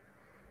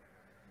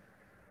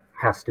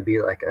 Has to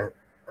be like a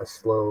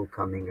slow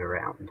coming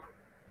around.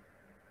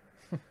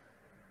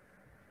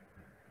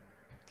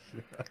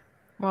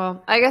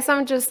 Well, I guess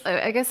I'm just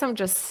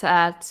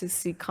sad to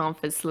see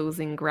Comfits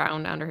losing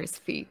ground under his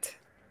feet.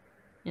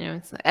 You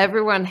know,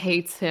 everyone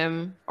hates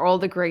him. All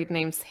the great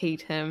names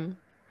hate him.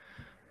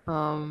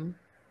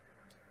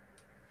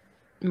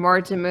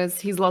 Martimus,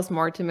 he's lost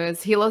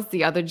Martimus. He lost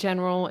the other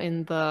general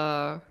in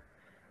the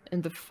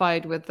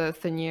fight with the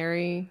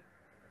Thanieri.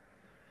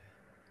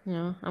 You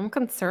know, I'm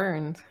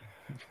concerned.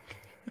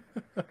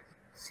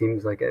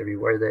 Seems like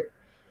everywhere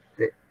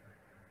that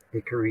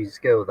Icaries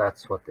go,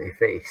 that's what they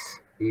face.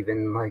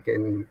 Even like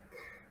in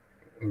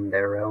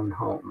their own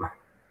home.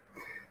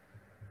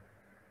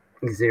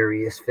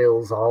 Xerius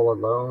feels all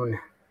alone.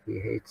 He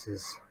hates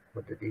his,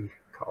 what did he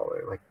call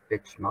her? Like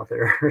bitch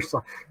mother or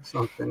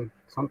something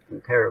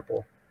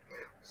terrible.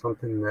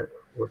 Something that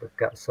would have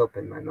got soap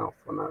in my mouth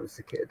when I was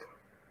a kid.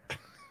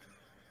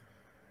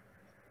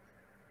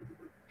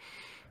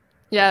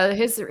 Yeah,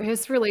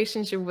 his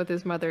relationship with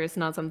his mother is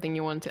not something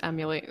you want to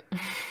emulate.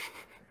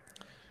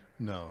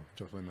 No,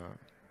 definitely not.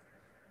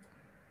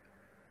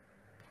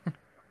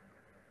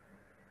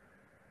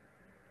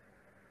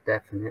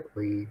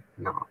 Definitely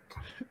not.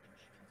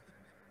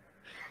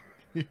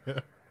 Yeah.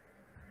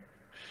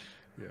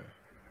 Yeah.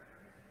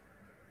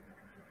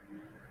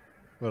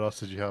 What else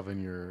did you have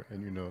in your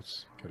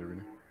notes,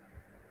 Katerina?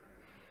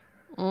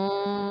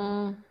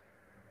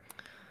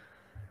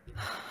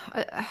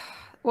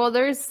 Well,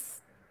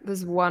 there's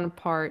this one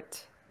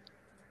part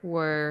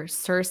where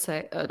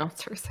Cersei, not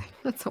Cersei,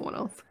 that's someone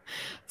else.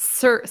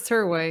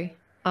 Serway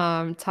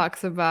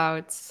talks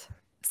about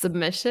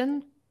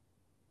submission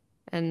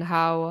and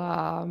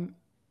how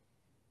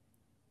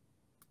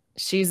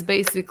she's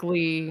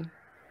basically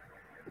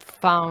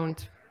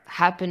found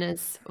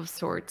happiness of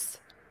sorts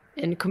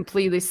in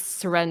completely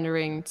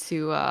surrendering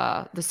to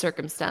the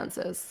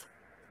circumstances.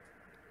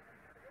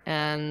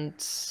 And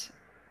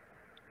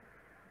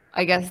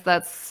I guess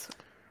that's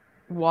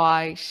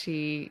why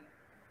she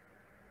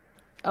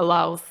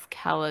allows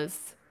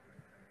Callus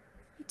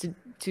to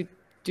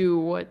do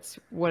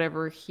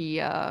whatever he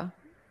wants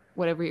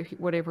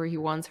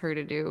her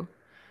to do,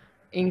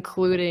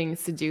 including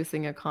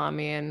seducing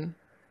Akamian,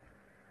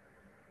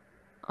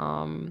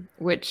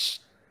 which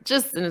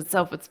just in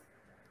itself it's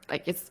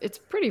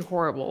pretty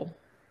horrible.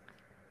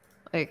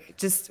 Like,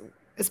 just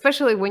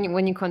especially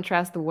when you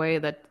contrast the way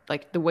that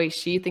like the way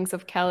she thinks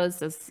of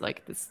Callus as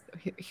like this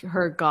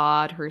her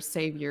god, her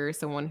savior,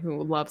 someone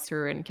who loves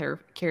her and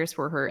cares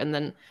for her, and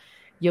then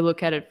you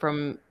look at it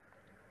from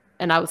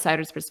an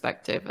outsider's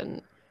perspective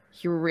and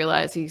you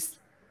realize he's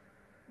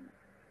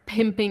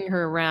pimping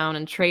her around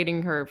and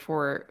trading her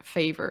for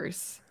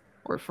favors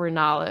or for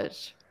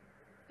knowledge.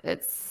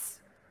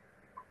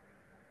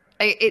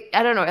 I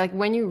don't know, like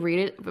when you read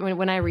it,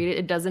 when I read it,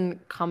 it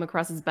doesn't come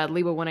across as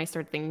badly, but when I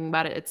start thinking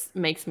about it, it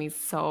makes me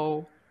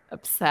so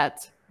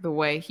upset the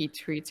way he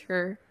treats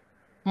her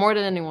more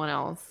than anyone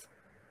else.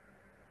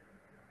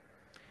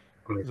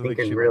 I think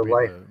in real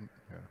life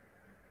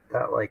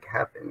that like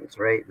happens,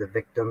 right? The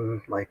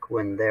victim, like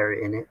when they're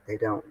in it, they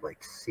don't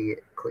like see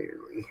it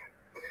clearly.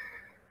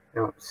 They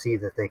don't see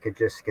that they could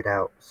just get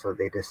out, so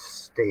they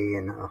just stay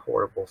in a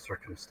horrible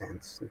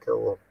circumstance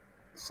until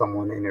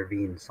someone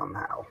intervenes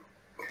somehow.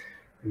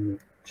 And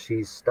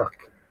she's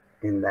stuck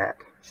in that.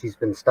 She's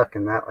been stuck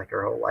in that like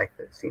her whole life,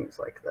 it seems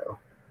like, though.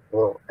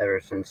 Well, ever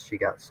since she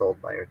got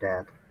sold by her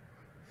dad.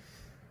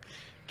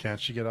 Can't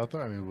she get out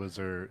there? I mean, is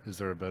there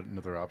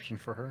another option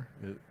for her?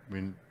 I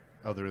mean,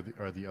 are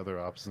the other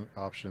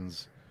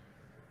options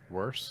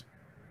worse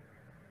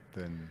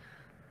than?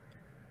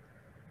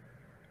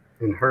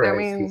 In her I eyes,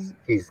 mean,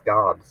 he's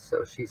God,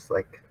 so she's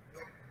like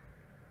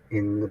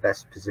in the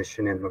best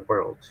position in the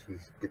world. She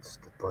gets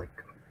to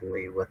like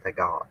lay with a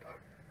god.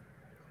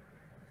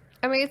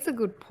 I mean, it's a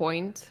good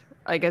point.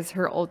 I guess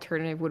her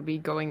alternative would be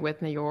going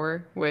with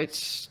Nayor,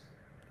 which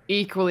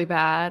equally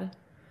bad.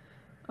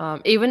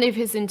 Even if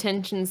his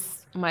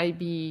intentions might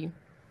be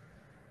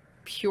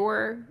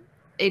pure,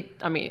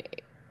 I mean,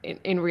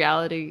 in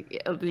reality,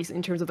 at least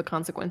in terms of the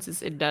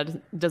consequences,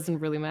 doesn't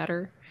really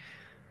matter.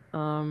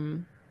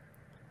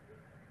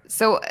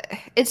 So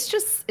it's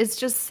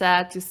just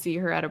sad to see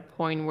her at a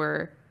point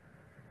where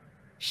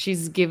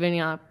she's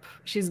given up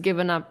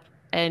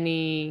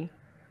any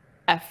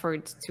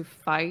effort to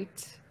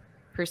fight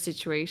her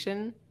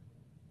situation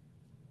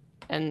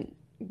and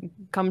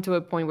come to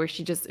a point where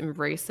she just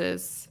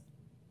embraces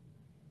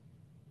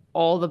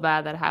all the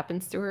bad that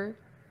happens to her.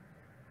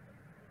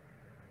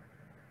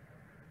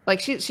 Like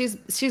she's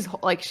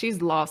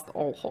lost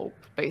all hope,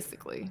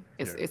 basically.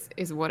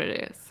 Is what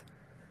it is.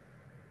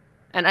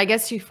 And I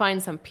guess she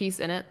finds some peace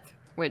in it,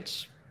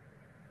 which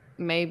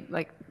maybe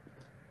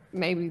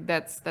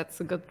that's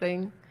a good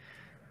thing.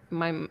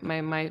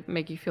 Might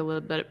make you feel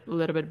a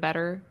little bit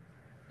better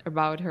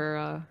about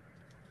her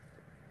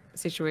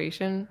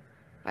situation,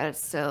 but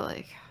it's still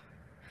like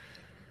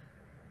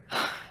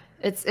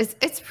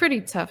it's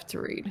pretty tough to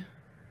read.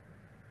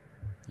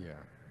 Yeah.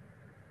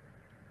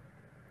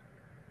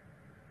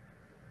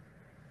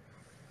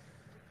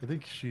 I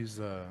think she's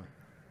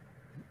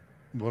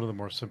one of the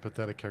more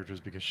sympathetic characters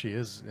because she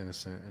is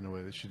innocent in a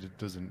way that she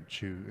doesn't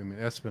choose. I mean,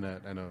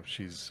 Espinette, I know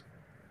she's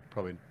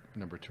probably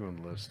number 2 on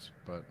the list,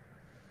 but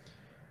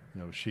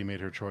she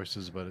made her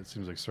choices, but it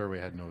seems like Survey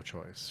had no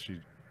choice.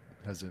 She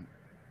hasn't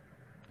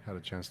had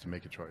a chance to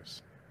make a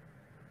choice.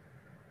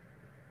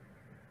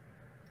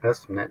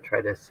 Espinette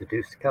tried to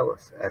seduce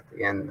Kellis at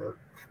the end of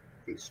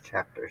these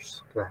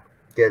chapters to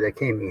get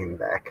Acamian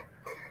back.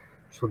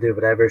 She'll do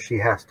whatever she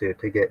has to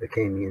get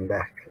Acamian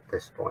back at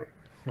this point.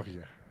 Oh,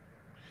 yeah.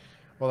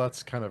 Well,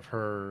 that's kind of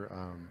her.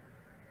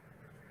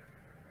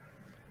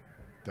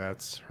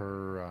 That's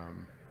her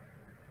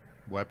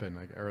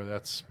weapon, or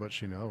that's what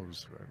she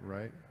knows,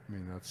 right? I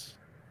mean, that's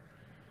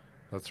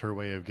her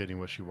way of getting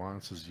what she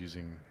wants, is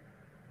using,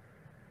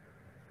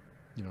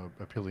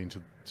 appealing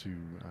to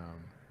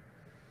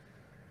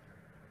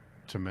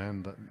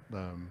men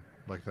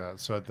like that.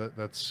 So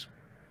that's,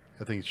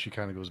 I think she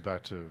kind of goes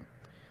back to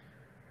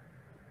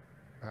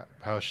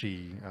how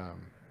she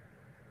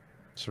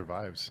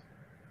survives.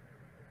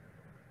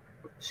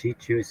 She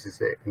chooses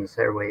it, and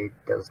Serway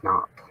does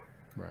not.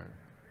 Right.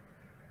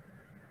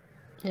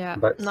 Yeah,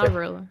 but not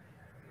really.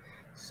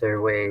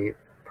 Serway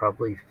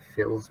probably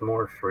feels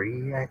more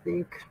free, I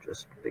think,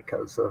 just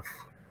because of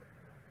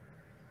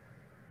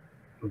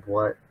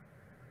what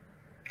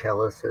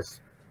Kellis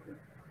has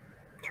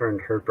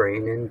turned her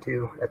brain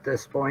into at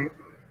this point.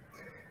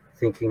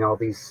 Thinking all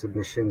these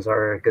submissions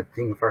are a good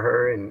thing for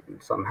her, and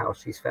somehow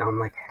she's found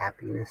like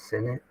happiness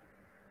in it.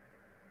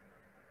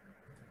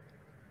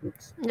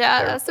 Yeah,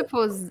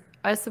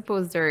 I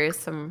suppose there is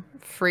some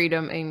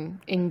freedom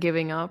in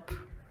giving up,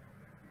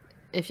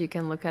 if you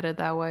can look at it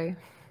that way.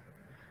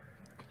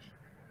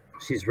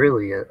 She's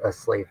really a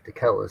slave to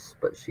Kellis,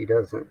 but she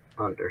doesn't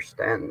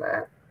understand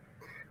that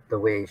the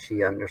way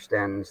she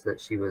understands that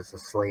she was a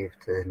slave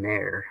to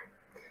Nair.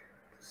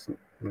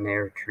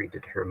 Nair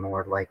treated her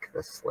more like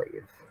the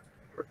slave,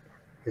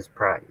 his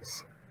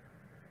prize.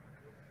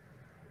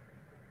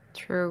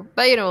 True,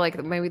 but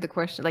like maybe the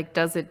question, like,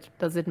 does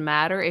it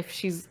matter if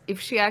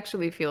she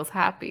actually feels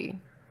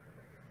happy?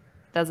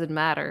 Does it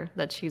matter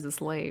that she's a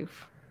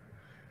slave?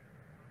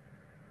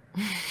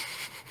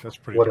 That's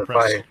pretty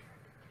depressing.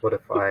 What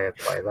if I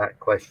apply that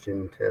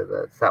question to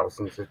the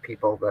thousands of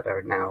people that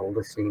are now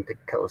listening to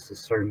Kellis'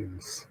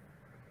 sermons?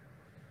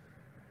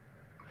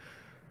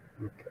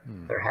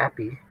 They're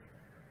happy,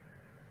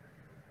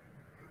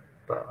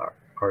 but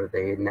are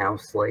they now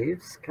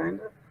slaves,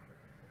 kind of?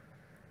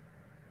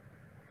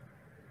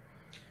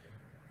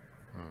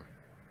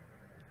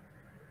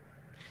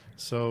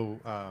 So,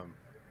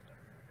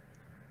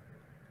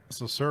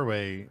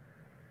 Survey,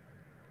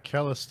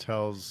 Kellis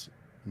tells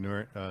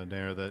Nair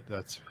that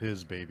that's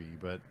his baby,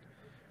 but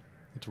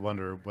to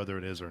wonder whether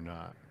it is or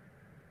not.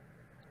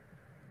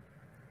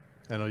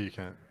 I know you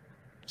can't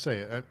say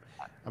it.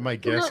 My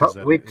guess is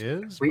that it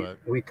is.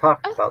 We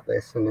talked about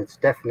this, and it's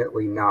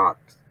definitely not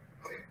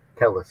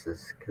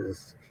Kellis's,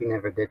 because he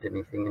never did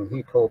anything, and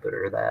he told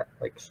her that,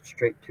 like,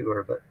 straight to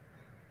her, but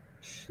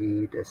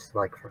she just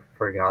like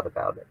forgot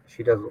about it.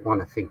 She doesn't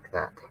want to think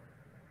that.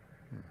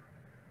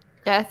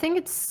 Yeah, I think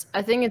it's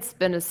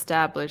been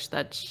established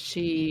that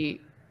she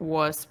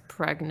was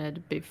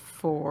pregnant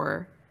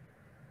before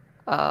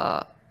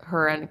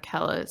her and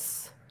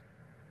Kellis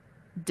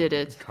did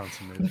it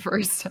the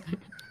first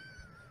time.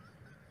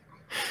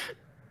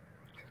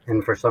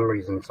 And for some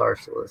reason,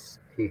 Sarcellus,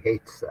 he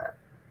hates that.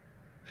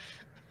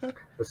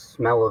 The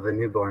smell of a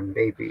newborn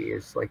baby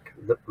is like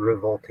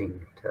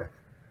revolting to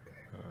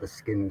the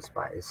skin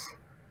spies.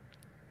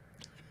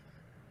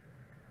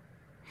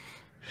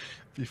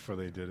 Before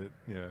they did it,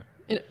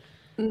 yeah.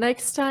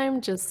 Next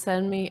time, just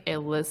send me a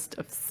list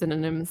of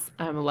synonyms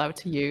I'm allowed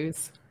to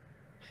use.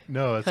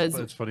 No, it's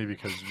 'Cause- funny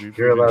because You're we've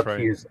been allowed to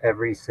trying. use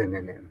every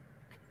synonym.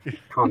 we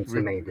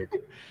Consummated.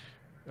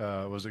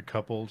 Was it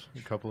coupled,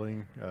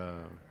 coupling?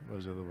 What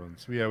was the other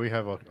ones? Yeah, we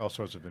have all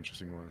sorts of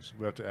interesting ones.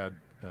 We have to add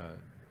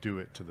do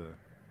it to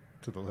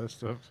the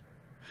list of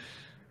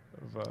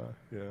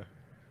yeah.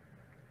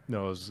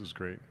 No, it was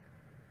great.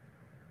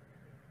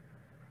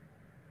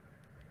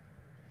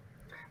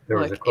 There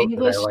was a Look, quote that I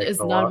English liked is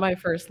a not lot. my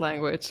first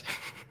language.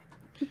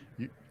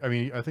 I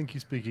mean, I think you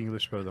speak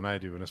English better than I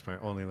do, and it's my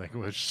only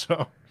language,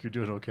 so you're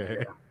doing okay.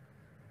 Yeah.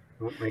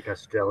 Won't make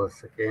us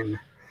jealous again.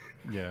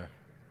 Yeah.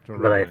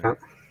 Don't But rub I it in. found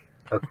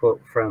a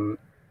quote from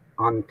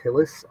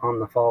Antilles on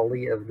the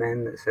folly of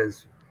men that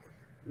says,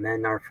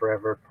 "Men are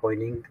forever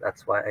pointing.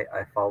 That's why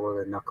I follow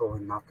the knuckle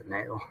and not the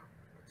nail."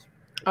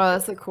 Oh,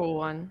 that's a cool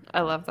one.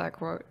 I love that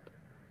quote.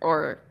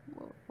 Or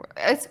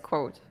it's a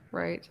quote,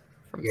 right?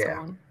 From Yeah.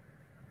 someone.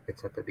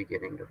 It's at the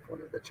beginning of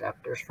one of the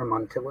chapters from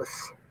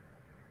Antilles.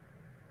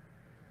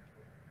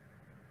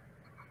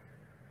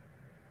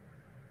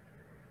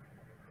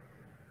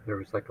 There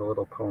was like a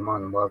little poem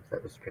on love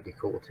that was pretty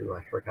cool too.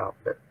 I forgot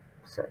what it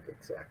said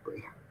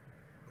exactly.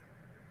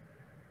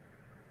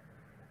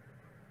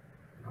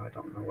 I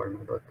don't know where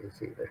my book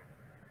is either.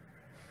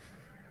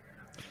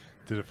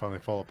 Did it finally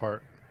fall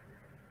apart?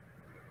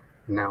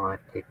 Now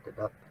I've taped it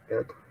up.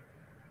 Good.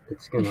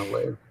 It's gonna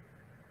live.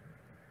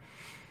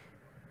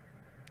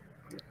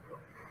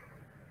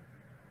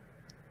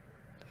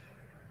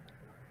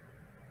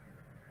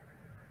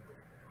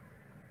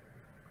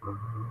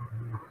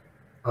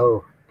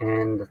 Oh,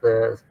 and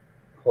the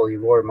Holy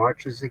War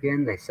marches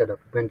again. They set up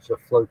a bunch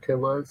of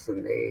flotillas,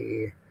 and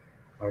they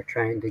are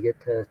trying to get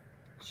to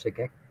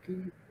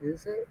Shigeki.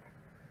 Is it?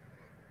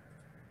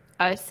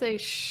 I say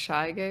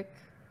Shigek,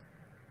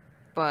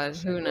 but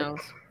who Shigek.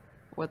 knows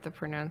what the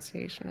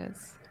pronunciation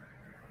is.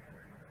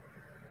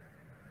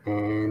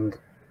 And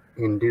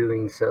in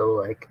doing so,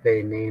 like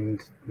they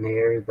named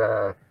Nair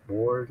the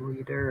war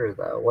leader or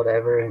the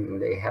whatever,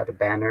 and they had a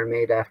banner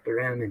made after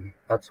him, and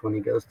that's when he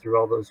goes through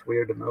all those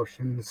weird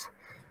emotions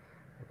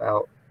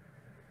about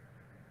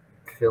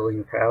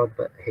feeling proud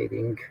but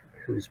hating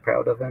who's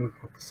proud of him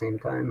at the same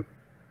time.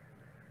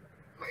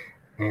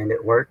 And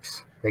it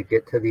works. They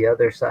get to the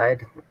other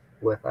side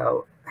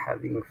without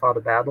having fought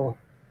a battle.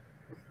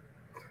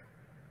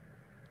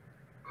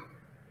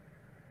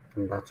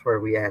 And that's where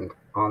we end,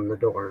 on the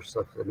doors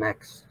of the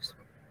next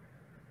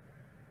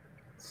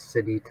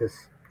city to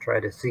try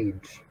to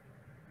siege,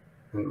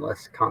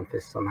 unless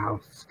Confis somehow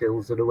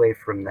steals it away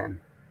from them.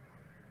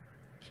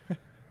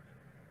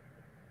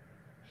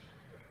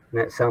 And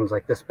it sounds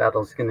like this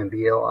battle's going to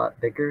be a lot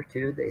bigger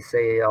too. They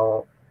say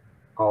all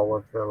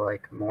of the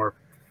like more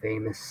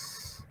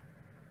famous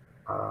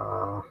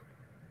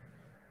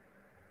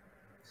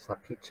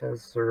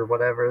sapichas or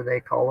whatever they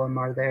call them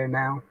are there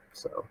now.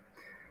 So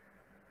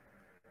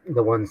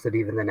the ones that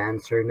even the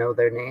Nancer know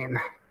their name.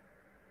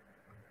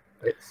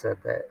 It said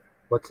that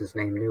what's his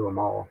name knew them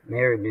all.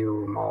 Mayor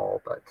knew them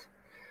all, but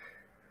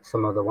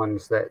some of the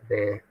ones that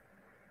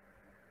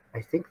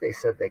I think they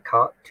said they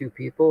caught 2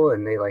 people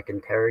and they like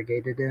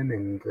interrogated him,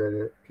 and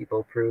the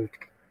people proved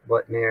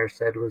what Nair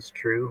said was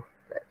true,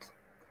 that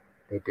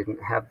they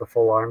didn't have the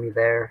full army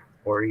there,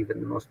 or even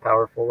the most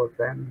powerful of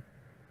them.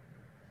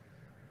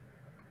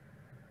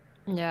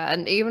 Yeah,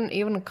 and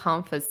even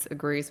Confus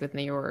agrees with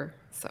Nior,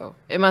 so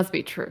it must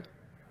be true.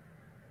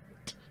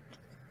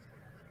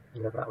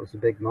 Yeah, that was a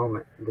big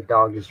moment. The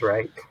dog is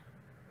right.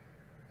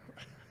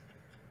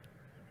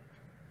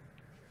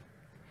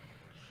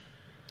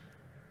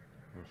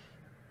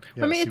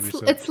 Yeah, I mean,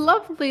 it's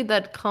lovely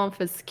that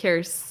Confus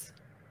cares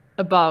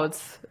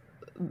about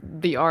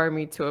the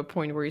army to a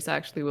point where he's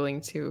actually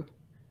willing to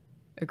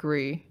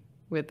agree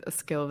with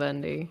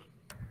Skilvendi.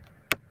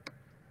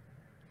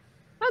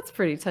 That's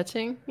pretty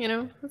touching, you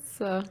know. It's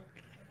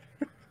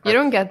you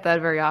don't get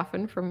that very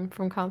often from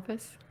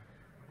Confus.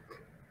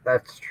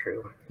 That's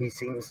true. He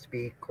seems to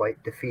be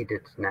quite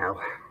defeated now.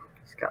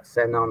 He's got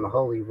sent on the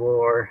Holy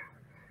War.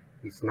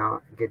 He's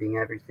not getting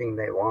everything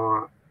they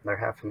want. They're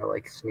having to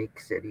like sneak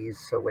cities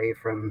away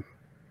from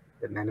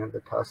the men of the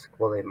Tusk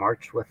while they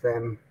march with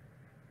them.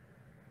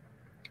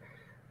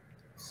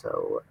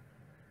 So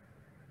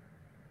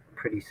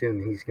pretty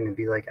soon he's going to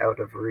be like out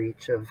of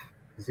reach of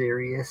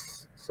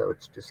Xerius. So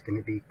it's just going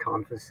to be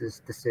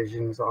Confus's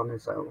decisions on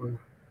his own.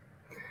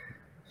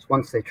 So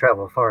once they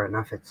travel far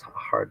enough, it's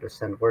hard to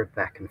send word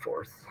back and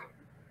forth.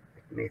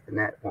 Like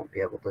Nathanet won't be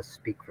able to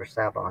speak for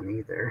Sabon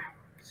either,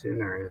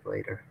 sooner or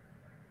later.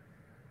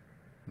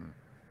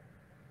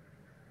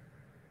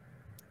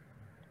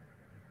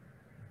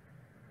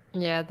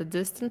 Yeah, the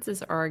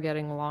distances are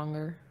getting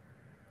longer.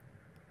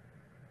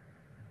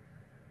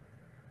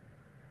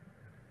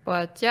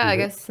 But yeah, I Mhm.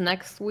 guess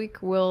next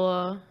week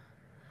we'll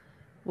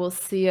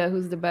see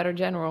who's the better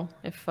general,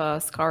 if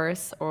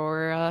Scaris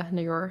or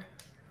Nior.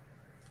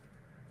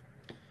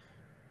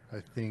 I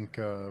think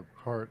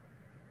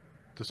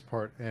this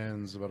part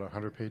ends about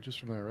 100 pages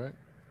from there, right?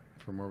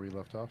 From where we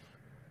left off.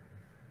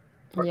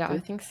 Part Yeah, I 2?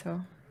 think so.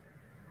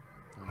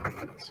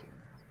 Let's see.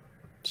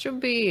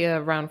 Should be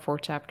around 4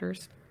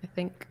 chapters, I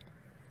think.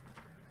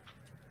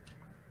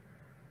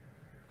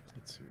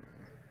 Let's see.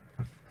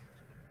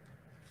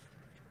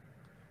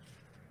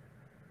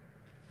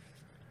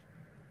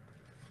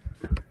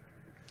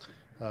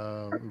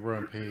 We're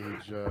on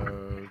page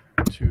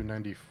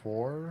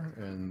 294,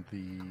 and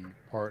the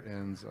part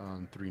ends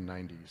on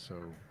 390, so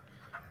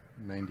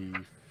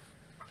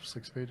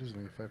 96 pages,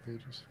 95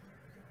 pages.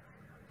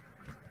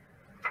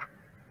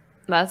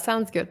 That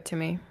sounds good to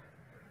me.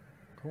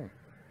 Cool.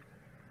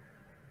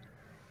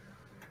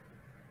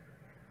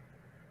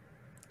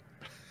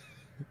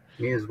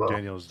 Me as well.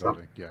 Daniel's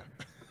nodding, yeah.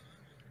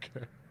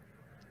 Okay.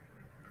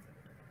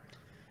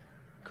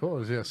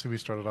 Cool. Yeah, so we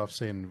started off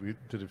saying we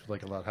did it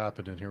like a lot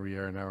happened, and here we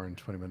are an hour and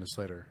 20 minutes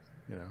later,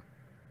 you know.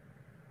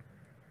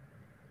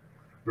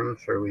 I'm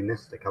sure we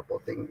missed a couple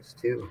things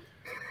too.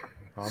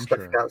 I'm Stuff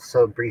sure. got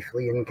so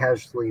briefly and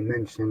casually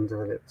mentioned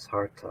that it's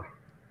hard to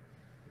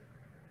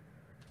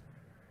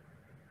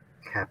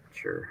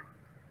capture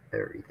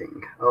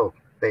everything. Oh,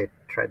 they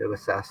tried to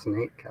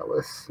assassinate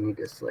Kellis, and he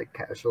just like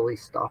casually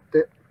stopped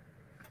it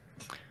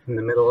in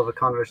the middle of a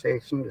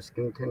conversation, just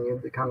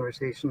continued the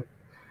conversation.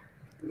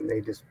 And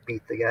they just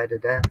beat the guy to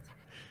death.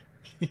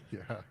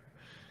 Yeah.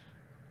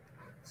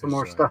 Some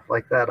more stuff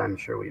like that I'm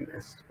sure we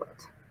missed, but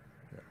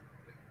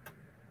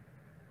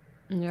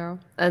Yeah.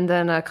 And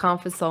then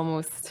Confus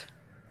almost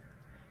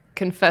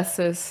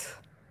confesses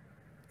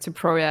to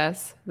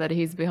Proyas that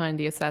he's behind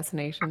the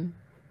assassination.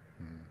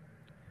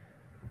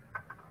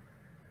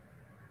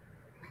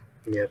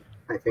 yep,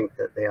 I think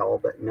that they all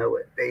but know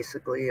it.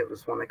 Basically, it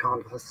was one of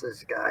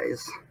Confus's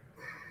guys.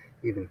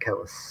 Even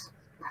Kellis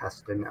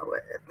has to know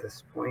it at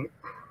this point.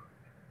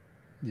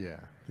 Yeah,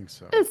 I think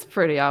so. It's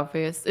pretty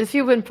obvious. If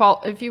you've been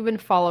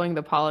following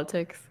the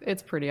politics,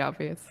 it's pretty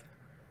obvious.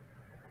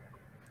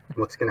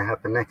 What's going to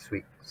happen next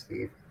week,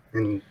 Steve?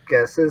 Any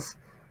guesses?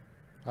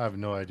 I have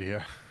no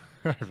idea.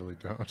 I really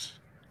don't.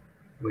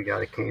 We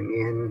got a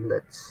Camion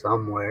that's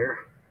somewhere.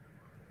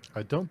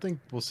 I don't think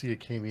we'll see a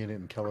Camion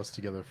and Kellis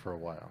together for a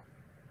while.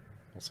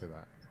 We'll say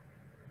that.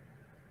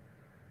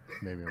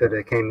 Maybe. Could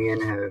a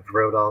Camion have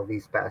wrote all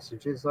these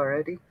passages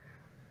already?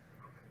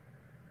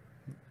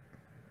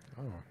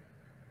 Oh.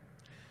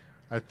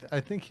 I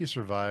think he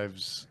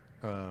survives.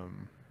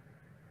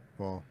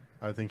 Well,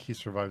 I think he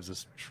survives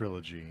this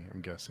trilogy,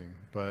 I'm guessing,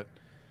 but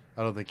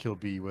I don't think he'll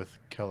be with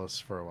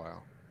Kellis for a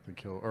while. I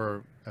think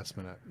or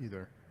Esminet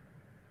either.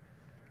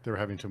 They were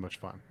having too much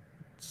fun.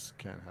 It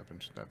can't happen.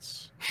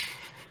 That's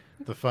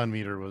the fun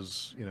meter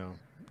was,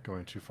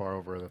 going too far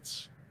over.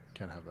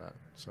 Can't have that.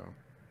 So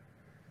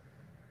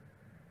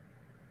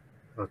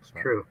That's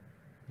true.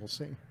 We'll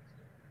see.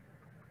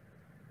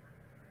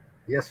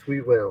 Yes,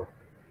 we will.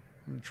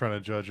 I'm trying to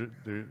judge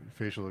the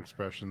facial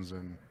expressions,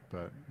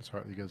 but it's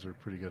hard. You guys are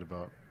pretty good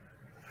about.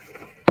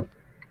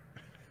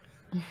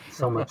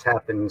 So much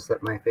happens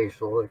that my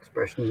facial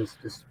expressions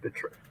just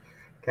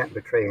can't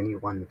betray any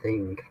one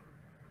thing.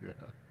 Yeah.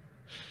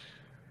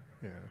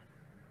 Yeah.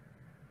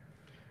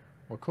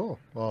 Well, cool.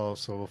 Well,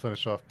 so we'll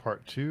finish off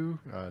part 2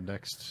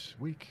 next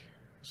week.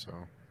 So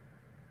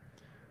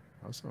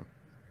awesome.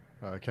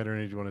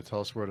 Katerina, do you want to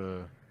tell us where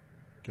to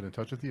get in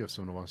touch with you if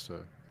someone wants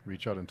to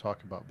reach out and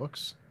talk about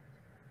books?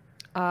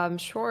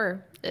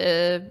 Sure.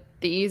 The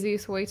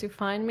easiest way to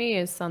find me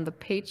is on the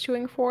page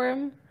chewing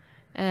forum,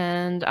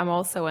 and I'm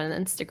also on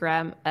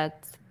Instagram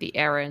at the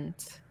Errand.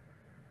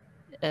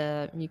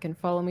 You can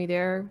follow me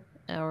there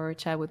or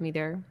chat with me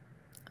there.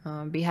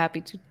 Be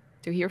happy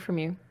to hear from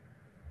you.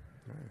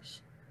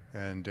 Nice.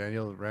 And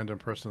Daniel, random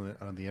person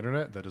on the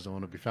internet that doesn't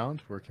want to be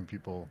found, where can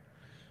people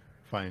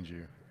find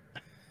you?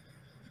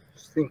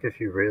 Just think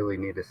if you really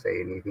need to say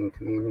anything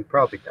to me, and you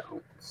probably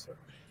don't. So.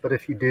 But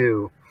if you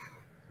do,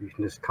 you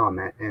can just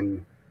comment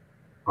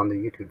on the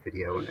YouTube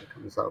video when it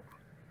comes up.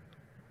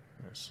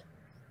 Nice.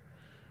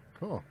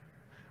 Cool.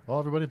 Well,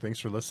 everybody, thanks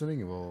for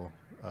listening, and we'll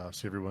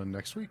see everyone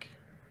next week.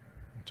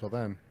 Until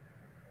then,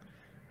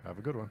 have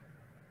a good one.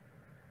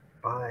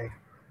 Bye.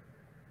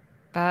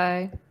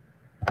 Bye.